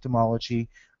smaller symptomology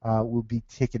will be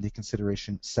taken into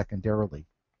consideration secondarily.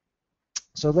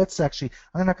 So let's actually,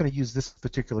 I'm not going to use this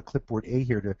particular clipboard A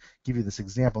here to give you this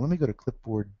example. Let me go to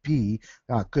clipboard B.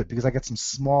 Good, because I got some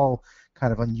small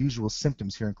kind of unusual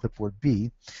symptoms here in clipboard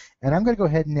B. And I'm going to go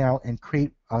ahead now and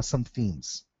create some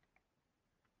themes.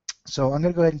 So I'm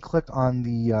going to go ahead and click on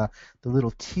the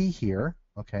little T here,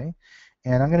 okay?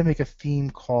 And I'm going to make a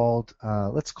theme called,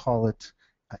 let's call it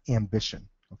ambition,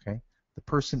 okay? The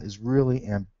person is really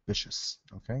ambitious,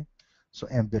 okay? So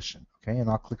ambition, okay? And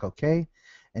I'll click OK.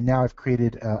 And now I've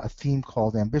created a theme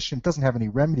called ambition. It doesn't have any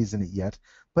remedies in it yet,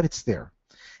 but it's there.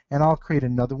 And I'll create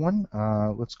another one.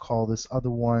 Let's call this other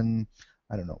one,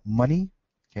 I don't know, money,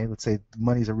 okay? Let's say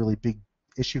money is a really big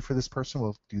issue for this person.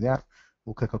 We'll do that.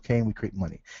 We'll click OK, and we create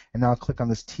money. And now I'll click on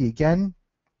this T again.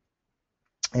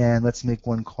 And let's make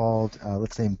one called,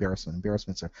 let's say, embarrassment.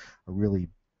 Embarrassment's a really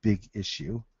big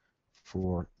issue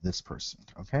for this person,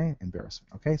 okay?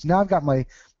 Embarrassment, okay? So now I've got my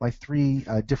three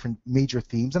different major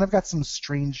themes, and I've got some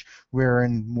strange, rare,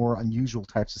 and more unusual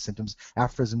types of symptoms.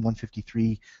 Aphorism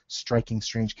 153, striking,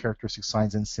 strange characteristic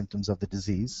signs and symptoms of the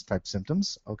disease type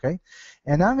symptoms, okay?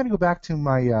 And now I'm going to go back to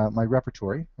my my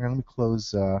repertory. And let me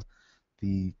close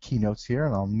the keynotes here,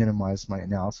 and I'll minimize my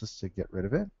analysis to get rid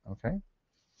of it, okay?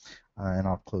 And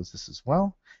I'll close this as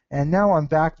well. And now I'm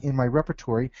back in my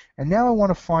repertory, and now I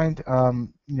want to find,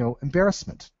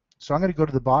 embarrassment. So I'm going to go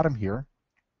to the bottom here,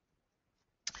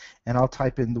 and I'll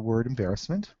type in the word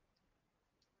embarrassment.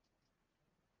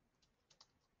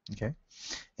 Okay,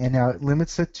 and now it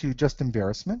limits it to just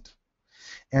embarrassment.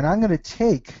 And I'm going to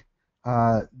take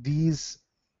these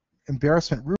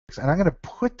embarrassment rubrics, and I'm going to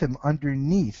put them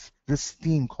underneath this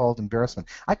theme called embarrassment.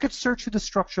 I could search through the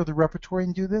structure of the repertory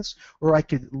and do this, or I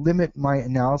could limit my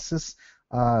analysis,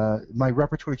 my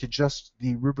repertory, to just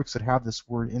the rubrics that have this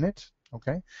word in it.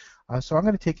 Okay, so I'm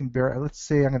going to take let's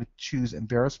say I'm going to choose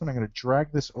embarrassment. I'm going to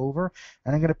drag this over,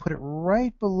 and I'm going to put it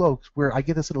right below where I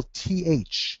get this little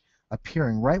TH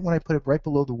appearing right when I put it right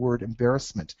below the word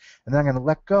embarrassment. And then I'm going to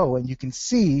let go, and you can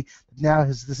see that now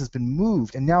this has been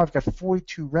moved, and now I've got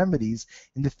 42 remedies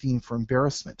in the theme for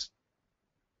embarrassment.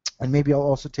 And maybe I'll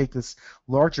also take this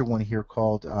larger one here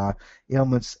called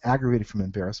ailments aggravated from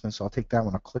embarrassment. So I'll take that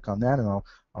one, I'll click on that, and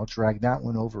I'll drag that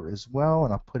one over as well,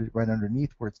 and I'll put it right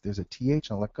underneath where there's a TH,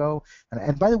 and I'll let go.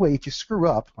 And by the way, if you screw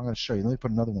up, I'm going to show you. Let me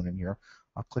put another one in here.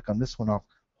 I'll click on this one, I'll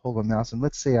hold my mouse, and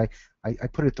let's say I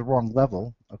put it at the wrong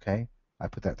level, okay? I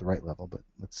put that at the right level, but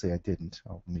let's say I didn't.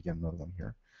 Let me get another one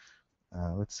here.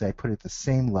 Let's say I put it at the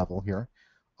same level here.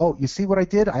 Oh, you see what I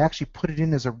did? I actually put it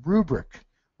in as a rubric.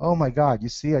 Oh my God, you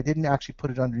see, I didn't actually put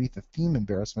it underneath the theme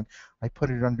embarrassment. I put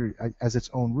it under as its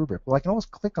own rubric. Well, I can always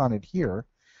click on it here,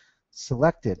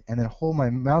 select it, and then hold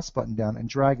my mouse button down and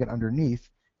drag it underneath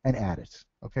and add it.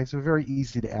 Okay, so very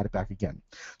easy to add it back again.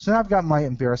 So now I've got my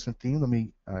embarrassment theme. Let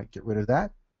me get rid of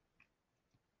that.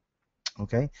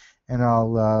 Okay, and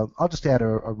I'll just add a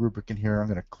rubric in here. I'm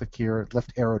going to click here,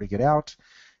 left arrow to get out,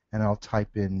 and I'll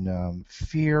type in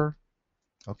fear.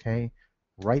 Okay,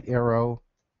 right arrow,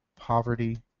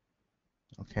 poverty.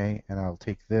 Okay, and I'll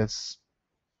take this,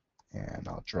 and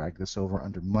I'll drag this over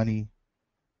under money,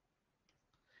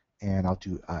 and I'll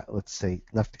do, let's say,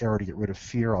 left arrow to get rid of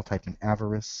fear. I'll type in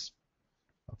avarice.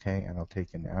 Okay, and I'll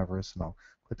take in avarice, and I'll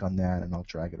click on that, and I'll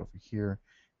drag it over here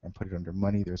and put it under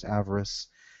money. There's avarice.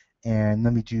 And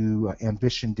let me do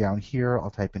ambition down here.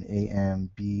 I'll type in A-M-B-I-T-I-O-N,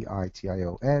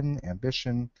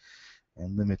 ambition,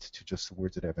 and limit to just the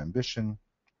words that have ambition.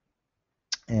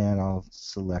 And I'll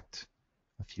select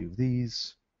a few of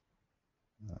these.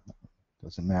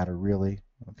 Doesn't matter really,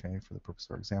 okay, for the purpose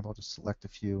of our example. I'll just select a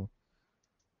few,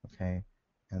 okay,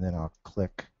 and then I'll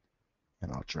click,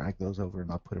 and I'll drag those over, and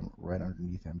I'll put them right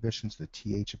underneath ambition so the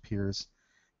TH appears,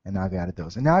 and now I've added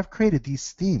those. And now I've created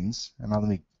these themes, and let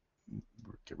me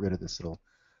get rid of this little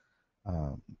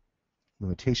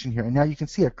limitation here. And now you can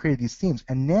see I've created these themes.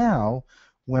 And now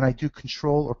when I do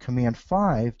Control or Command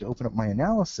 5 to open up my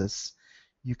analysis,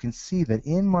 you can see that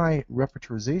in my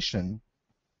repertorization,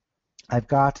 I've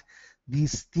got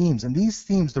these themes. And these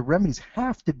themes, the remedies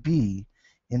have to be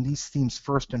in these themes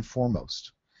first and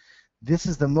foremost. This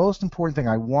is the most important thing.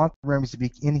 I want the remedies to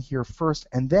be in here first,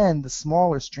 and then the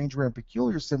smaller, strange, rare, and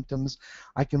peculiar symptoms,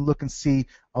 I can look and see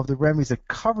of the remedies that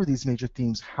cover these major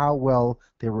themes, how well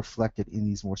they're reflected in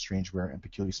these more strange, rare, and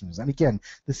peculiar symptoms. And again,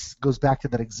 this goes back to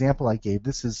that example I gave.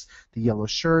 This is the yellow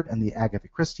shirt and the Agatha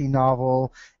Christie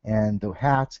novel and the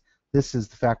hat. This is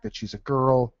the fact that she's a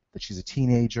girl, that she's a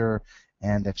teenager,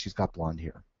 and that she's got blonde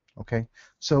hair. Okay,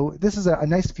 so this is a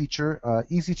nice feature,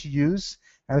 easy to use,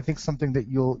 and I think something that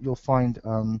you'll find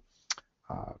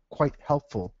quite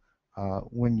helpful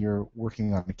when you're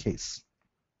working on a case.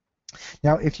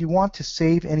 Now, if you want to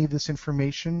save any of this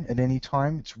information at any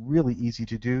time, it's really easy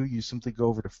to do. You simply go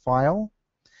over to File,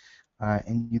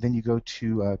 and then you go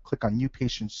to click on New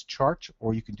Patients Chart,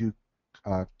 or you can do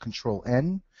Control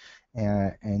N,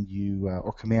 and you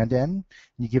or Command N, and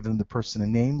you give them the person a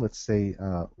name. Let's say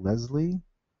Leslie.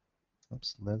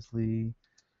 Oops, Leslie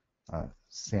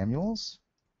Samuels.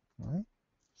 All right.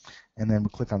 And then we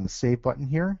click on the Save button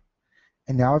here.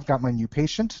 And now I've got my new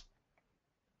patient.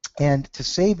 And to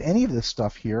save any of this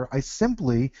stuff here, I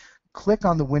simply click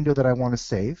on the window that I want to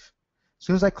save. As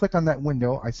soon as I click on that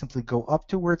window, I simply go up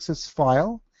to where it says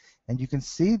File, and you can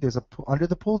see there's under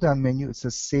the pull-down menu it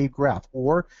says Save Graph,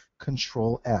 or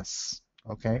Control S,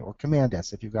 okay, or Command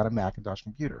S if you've got a Macintosh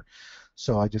computer.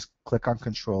 So I just click on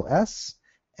Control S,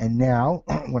 and now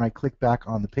when I click back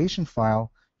on the patient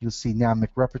file, you'll see now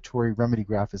MacRepertory remedy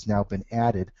graph has now been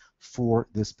added for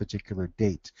this particular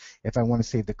date. If I want to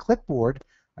save the clipboard,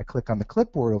 I click on the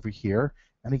clipboard over here,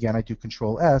 and again I do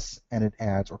Control S and it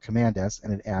adds, or Command S,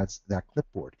 and it adds that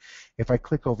clipboard. If I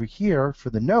click over here for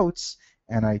the notes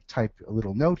and I type a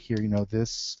little note here, you know,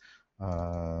 this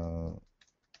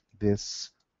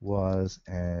was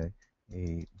a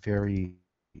very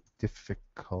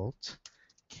difficult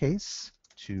case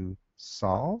to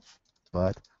solve,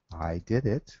 but I did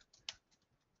it.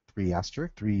 3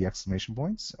 exclamation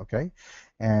points, okay?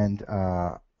 And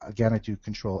again, I do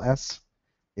Control S,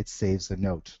 it saves the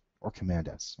note, or Command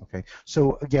S, okay?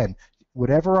 So again,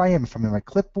 whatever I am, if I'm in my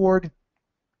clipboard,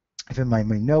 if I'm in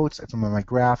my notes, if I'm in my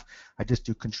graph, I just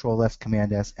do Control S,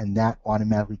 Command S, and that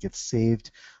automatically gets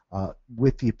saved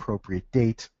with the appropriate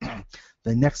date.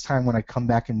 The next time when I come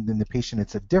back in the patient,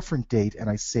 it's a different date, and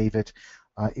I save it,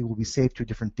 it will be saved to a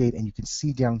different date, and you can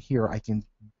see down here, I can,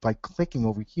 by clicking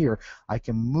over here, I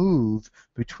can move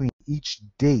between each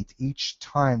date, each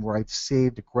time where I've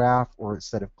saved a graph or a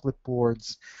set of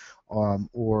clipboards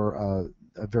or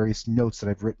various notes that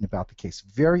I've written about the case.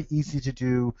 Very easy to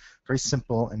do, very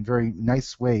simple, and very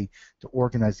nice way to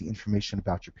organize the information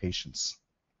about your patients.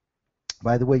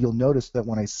 By the way, you'll notice that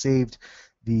when I saved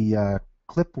the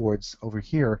clipboards over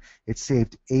here, it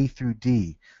saved A through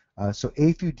D. So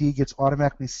A through D gets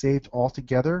automatically saved all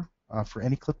together for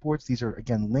any clipboards. These are,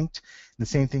 again, linked. And the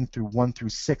same thing through 1 through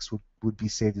 6 would be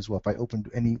saved as well. If I opened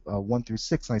any 1 through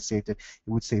 6 and I saved it, it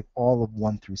would save all of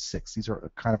 1 through 6. These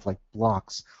are kind of like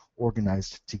blocks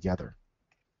organized together.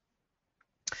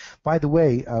 By the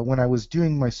way, when I was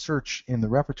doing my search in the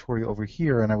repertory over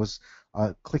here, and I was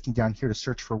clicking down here to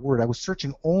search for a word, I was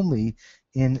searching only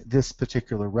in this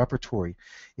particular repertory.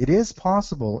 It is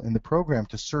possible in the program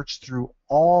to search through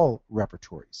all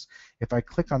repertories. If I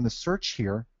click on the search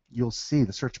here, you'll see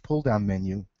the search pull-down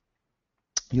menu.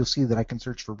 You'll see that I can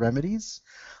search for remedies,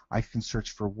 I can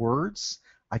search for words,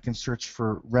 I can search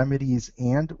for remedies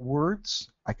and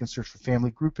words, I can search for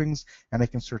family groupings, and I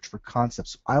can search for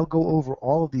concepts. I'll go over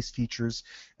all of these features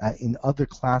in other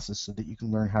classes so that you can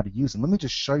learn how to use them. Let me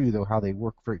just show you, though, how they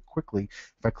work very quickly.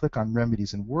 If I click on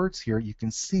remedies and words here, you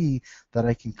can see that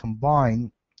I can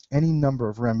combine any number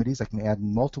of remedies. I can add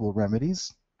multiple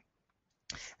remedies.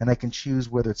 And I can choose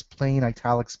whether it's plain,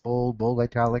 italics, bold, bold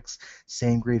italics,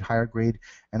 same grade, higher grade,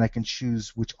 and I can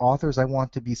choose which authors I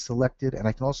want to be selected, and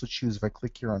I can also choose, if I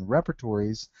click here on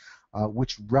repertories,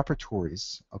 which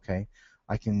repertories, okay,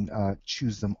 I can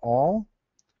choose them all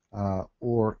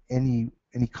or any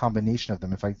combination of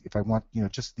them. If I want, you know,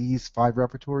 just these 5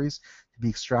 repertories to be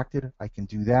extracted, I can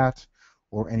do that,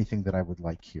 or anything that I would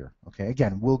like here. Okay,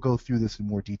 again, we'll go through this in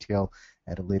more detail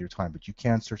at a later time, but you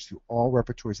can search through all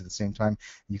repertories at the same time.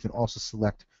 You can also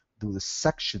select the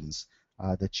sections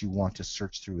that you want to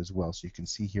search through as well. So you can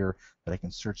see here that I can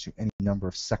search through any number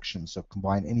of sections, so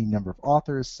combine any number of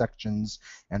authors, sections,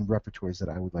 and repertories that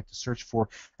I would like to search for,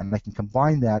 and I can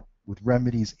combine that with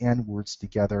remedies and words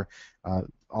together,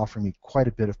 offering me quite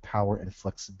a bit of power and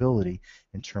flexibility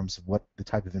in terms of what the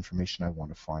type of information I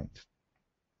want to find.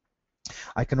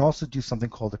 I can also do something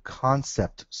called a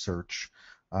concept search.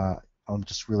 I'll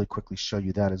just really quickly show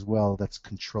you that as well. That's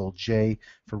Control J.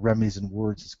 For remedies and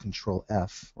words, it's Control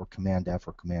F or Command F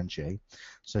or Command J.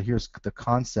 So here's the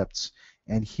concepts.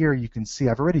 And here you can see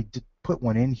I've already put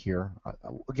one in here.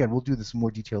 Again, we'll do this in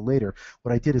more detail later.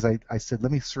 What I did is I said,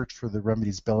 let me search for the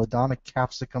remedies belladonna,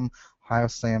 capsicum,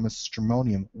 hyoscyamus,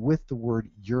 stramonium with the word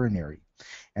urinary.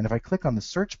 And if I click on the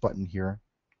search button here,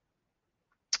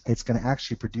 it's going to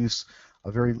actually produce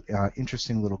a very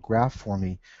interesting little graph for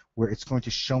me where it's going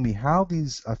to show me how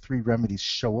these three remedies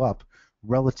show up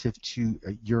relative to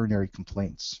urinary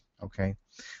complaints. Okay,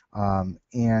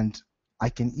 and I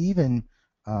can even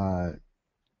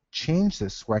change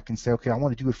this where I can say, okay, I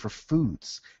want to do it for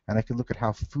foods, and I can look at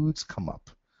how foods come up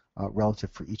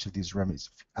relative for each of these remedies: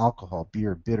 alcohol,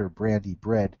 beer, bitter, brandy,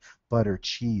 bread, butter,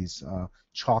 cheese,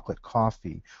 chocolate,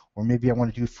 coffee. Or maybe I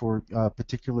want to do it for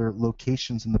particular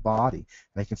locations in the body,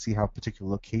 and I can see how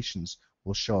particular locations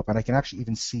will show up. And I can actually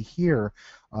even see here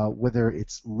whether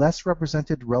it's less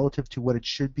represented relative to what it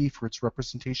should be for its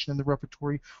representation in the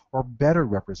repertory, or better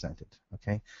represented.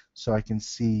 Okay, so I can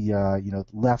see you know,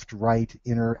 left, right,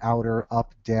 inner, outer,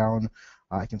 up, down.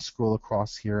 I can scroll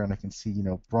across here and I can see, you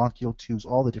know, bronchial tubes,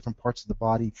 all the different parts of the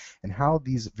body, and how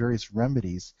these various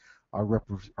remedies are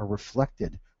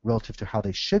reflected relative to how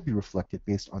they should be reflected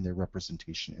based on their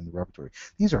representation in the repertory.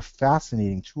 These are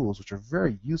fascinating tools which are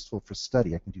very useful for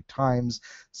study. I can do times,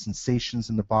 sensations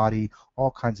in the body, all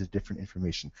kinds of different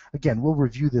information. Again, we'll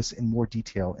review this in more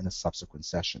detail in a subsequent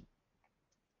session.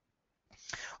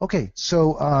 Okay,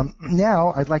 so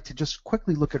now I'd like to just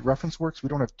quickly look at ReferenceWorks. We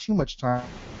don't have too much time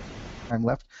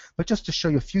left, but just to show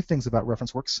you a few things about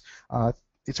ReferenceWorks.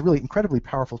 It's a really incredibly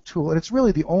powerful tool, and it's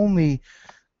really the only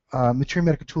Materia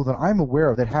Medica tool that I'm aware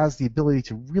of that has the ability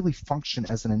to really function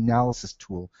as an analysis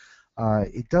tool.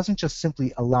 It doesn't just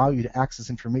simply allow you to access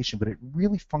information, but it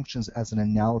really functions as an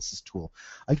analysis tool.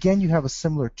 Again, you have a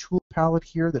similar tool palette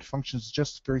here that functions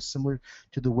just very similar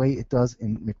to the way it does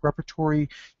in MacRepertory.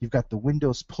 You've got the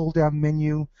Windows pull-down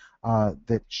menu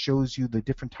that shows you the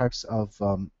different types of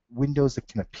windows that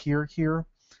can appear here.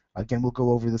 Again, we'll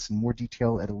go over this in more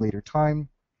detail at a later time.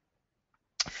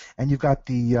 And you've got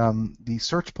the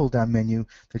search pull-down menu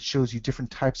that shows you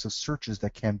different types of searches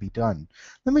that can be done.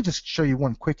 Let me just show you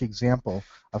one quick example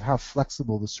of how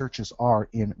flexible the searches are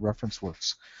in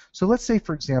ReferenceWorks. So let's say,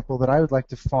 for example, that I would like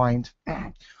to find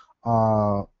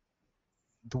the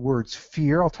words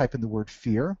fear. I'll type in the word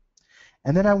fear.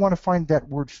 And then I want to find that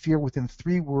word fear within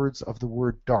 3 words of the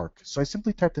word dark. So I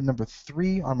simply type the number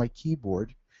 3 on my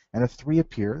keyboard, and a 3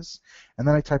 appears. And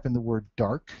then I type in the word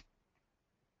dark.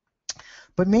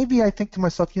 But maybe I think to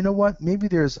myself, you know what, maybe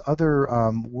there's other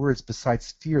words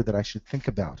besides fear that I should think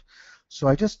about. So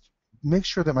I just make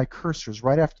sure that my cursor is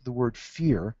right after the word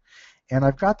fear, and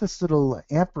I've got this little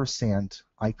ampersand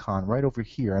icon right over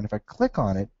here, and if I click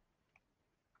on it,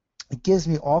 it gives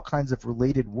me all kinds of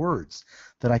related words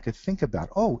that I could think about.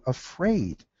 Oh,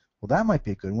 afraid. Well, that might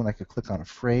be a good one. I could click on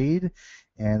afraid,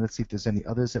 and let's see if there's any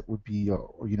others that would be,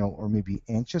 or maybe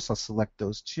anxious. I'll select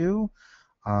those two.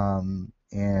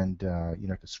 You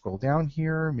know, I could scroll down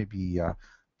here, maybe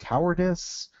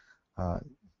cowardice,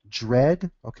 dread,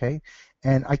 okay?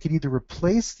 And I could either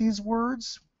replace these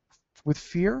words with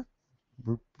fear,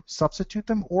 substitute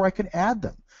them, or I could add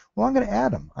them. Well, I'm going to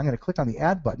add them. I'm going to click on the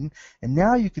add button, and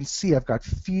now you can see I've got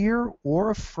fear or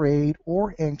afraid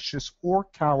or anxious or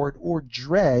coward or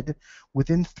dread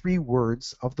within 3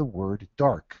 words of the word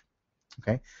dark,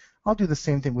 okay? I'll do the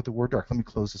same thing with the word dark. Let me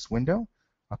close this window.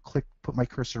 I'll put my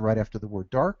cursor right after the word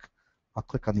dark. I'll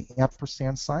click on the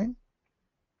ampersand sign.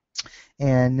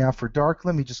 And now for dark,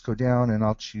 let me just go down and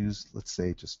I'll choose, let's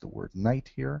say, just the word night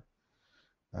here.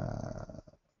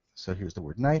 So here's the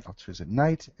word night. I'll choose a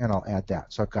night and I'll add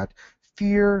that. So I've got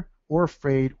fear or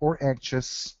afraid or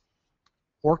anxious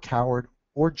or coward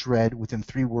or dread within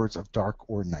 3 words of dark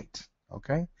or night.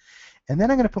 Okay? And then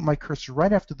I'm going to put my cursor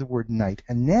right after the word night.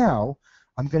 And now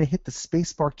I'm going to hit the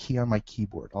spacebar key on my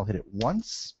keyboard. I'll hit it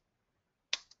once,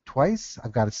 twice.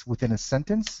 I've got it within a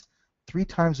sentence, 3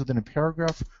 times within a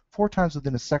paragraph, 4 times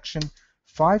within a section,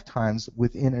 5 times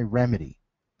within a remedy.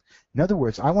 In other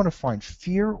words, I want to find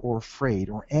fear or afraid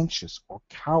or anxious or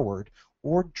coward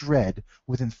or dread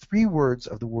within 3 words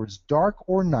of the words dark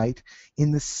or night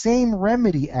in the same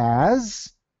remedy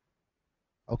as,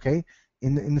 okay,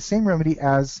 in the same remedy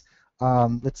as,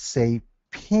 let's say,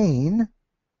 pain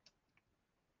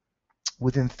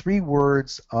within 3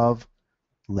 words of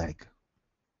leg.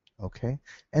 Okay,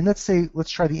 and let's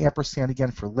try the ampersand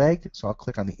again for leg. So I'll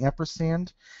click on the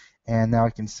ampersand, and now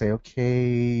I can say,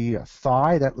 okay,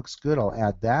 thigh, that looks good. I'll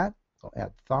add that. I'll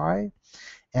add thigh.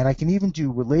 And I can even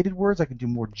do related words. I can do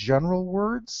more general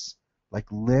words. like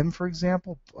limb, for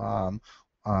example,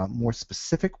 more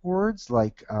specific words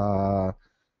like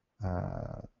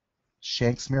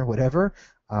shanksmere, whatever,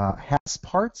 has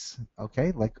parts,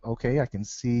 okay, like, okay, I can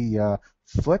see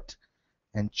foot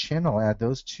and chin, I'll add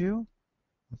those two,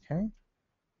 okay,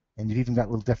 and you've even got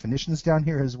little definitions down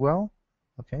here as well,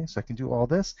 okay, so I can do all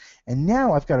this, and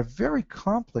now I've got a very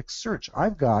complex search.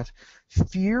 I've got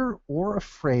fear or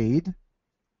afraid,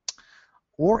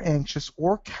 or anxious,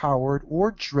 or coward,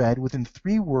 or dread within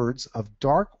 3 words of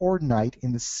dark or night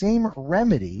in the same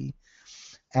remedy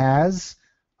as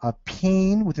a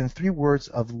pain within 3 words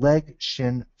of leg,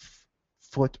 shin,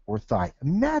 foot, or thigh.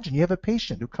 Imagine you have a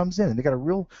patient who comes in and they got a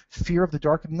real fear of the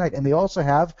dark of the night, and they also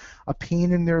have a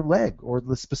pain in their leg, or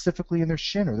specifically in their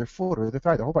shin, or their foot, or their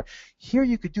thigh, the whole body. Here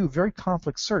you could do a very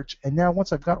complex search, and now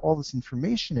once I've got all this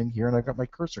information in here, and I've got my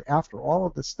cursor after all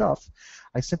of this stuff,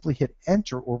 I simply hit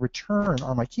Enter or Return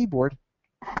on my keyboard,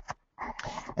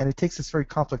 and it takes this very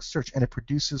complex search, and it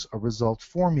produces a result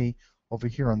for me over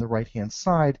here on the right-hand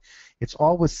side. It's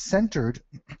always centered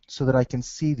so that I can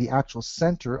see the actual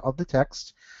center of the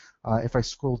text. If I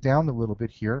scroll down a little bit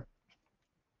here,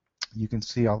 you can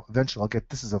see eventually I'll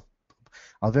get,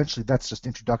 eventually that's just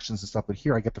introductions and stuff, but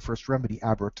here I get the first remedy,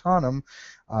 abrotanum.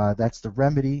 That's the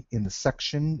remedy in the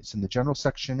section, it's in the general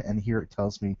section, and here it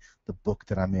tells me the book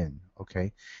that I'm in,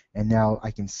 okay? And now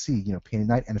I can see, you know, pain and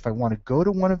night, and if I want to go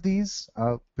to one of these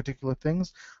particular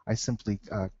things, I simply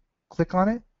click on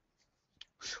it,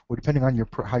 or depending on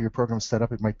how your program is set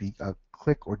up, it might be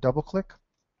click or double click,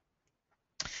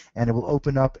 and it will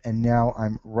open up, and now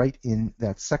I'm right in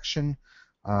that section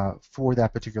for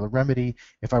that particular remedy.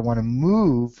 If I want to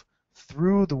move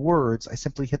through the words, I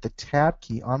simply hit the tab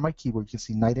key on my keyboard. You can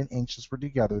see night and anxious were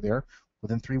together there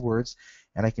within 3 words,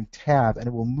 and I can tab, and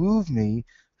it will move me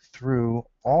through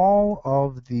all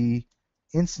of the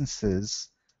instances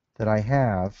that I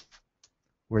have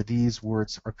where these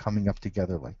words are coming up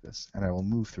together like this, and I will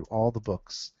move through all the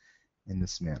books in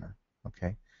this manner,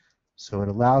 okay? So it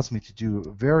allows me to do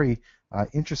a very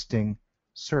interesting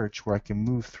search where I can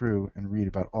move through and read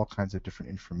about all kinds of different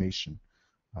information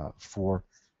for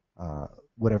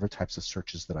whatever types of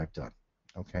searches that I've done,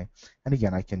 okay? And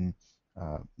again, I can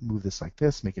move this like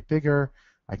this, make it bigger.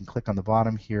 I can click on the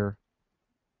bottom here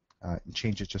and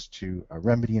change it just to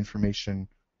remedy information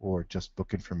or just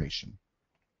book information.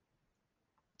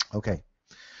 Okay,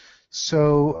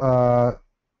 so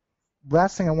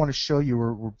last thing I want to show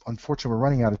you, unfortunately we're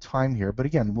running out of time here, but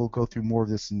again, we'll go through more of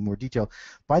this in more detail.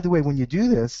 By the way, when you do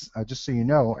this, just so you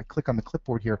know, I click on the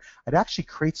clipboard here, it actually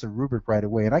creates a rubric right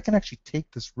away, and I can actually take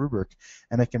this rubric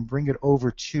and I can bring it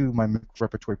over to my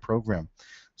MacRepertory program.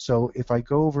 So if I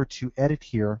go over to Edit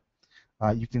here,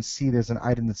 you can see there's an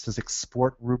item that says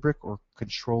Export Rubric or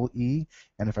Control-E,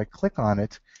 and if I click on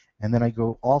it, and then I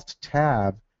go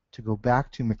Alt-Tab, to go back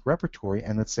to MacRepertory,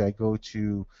 and let's say I go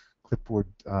to clipboard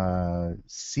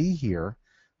C here,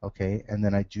 okay, and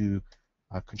then I do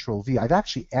Control V. I've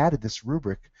actually added this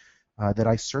rubric that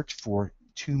I searched for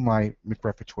to my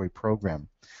MacRepertory program.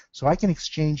 So I can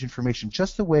exchange information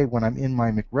just the way when I'm in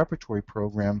my MacRepertory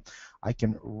program, I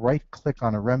can right-click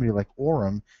on a remedy like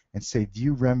Orem and say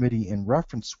View Remedy in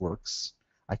ReferenceWorks.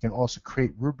 I can also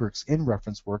create rubrics in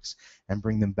ReferenceWorks and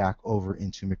bring them back over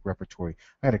into MacRepertory.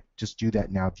 I gotta just do that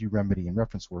now, View Remedy in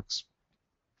ReferenceWorks.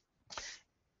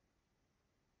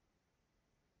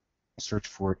 Search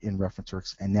for it in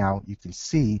ReferenceWorks, and now you can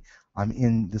see I'm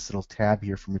in this little tab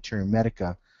here for Materia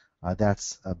Medica.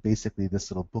 That's basically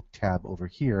this little book tab over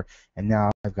here, and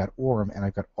now I've got Orem, and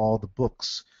I've got all the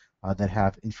books that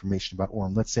have information about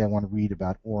Orem. Let's say I want to read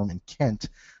about Orem and Kent.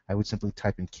 I would simply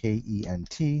type in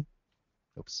K-E-N-T.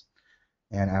 Oops.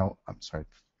 And I'm sorry,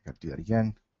 I got to do that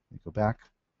again. Let me go back.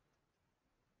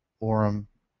 Orem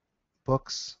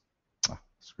books.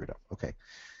 Screwed up. Okay.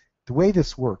 The way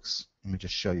this works, let me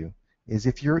just show you, is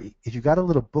if you got a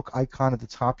little book icon at the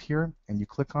top here and you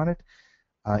click on it,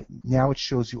 now it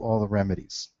shows you all the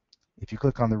remedies. If you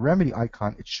click on the remedy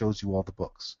icon, it shows you all the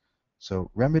books.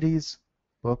 So remedies,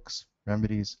 books,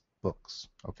 remedies, books.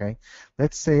 Okay.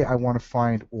 Let's say I want to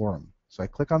find Orem. So I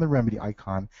click on the remedy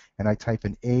icon and I type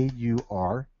in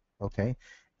A-U-R, okay,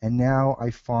 and now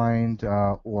I find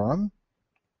Orem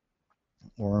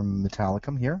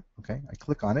Metallicum here, okay, I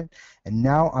click on it, and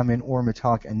now I'm in Orem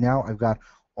Metallic, and now I've got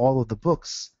all of the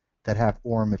books that have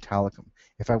Orem Metallicum.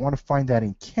 If I want to find that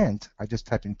in Kent, I just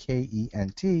type in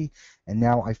K-E-N-T, and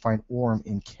now I find Orem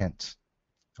in Kent,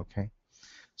 okay.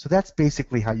 So that's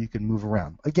basically how you can move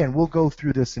around. Again, we'll go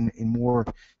through this in more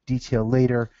detail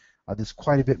later. There's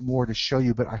quite a bit more to show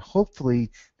you, but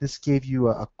hopefully this gave you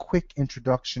a quick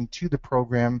introduction to the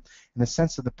program and a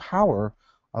sense of the power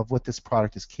of what this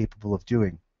product is capable of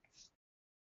doing.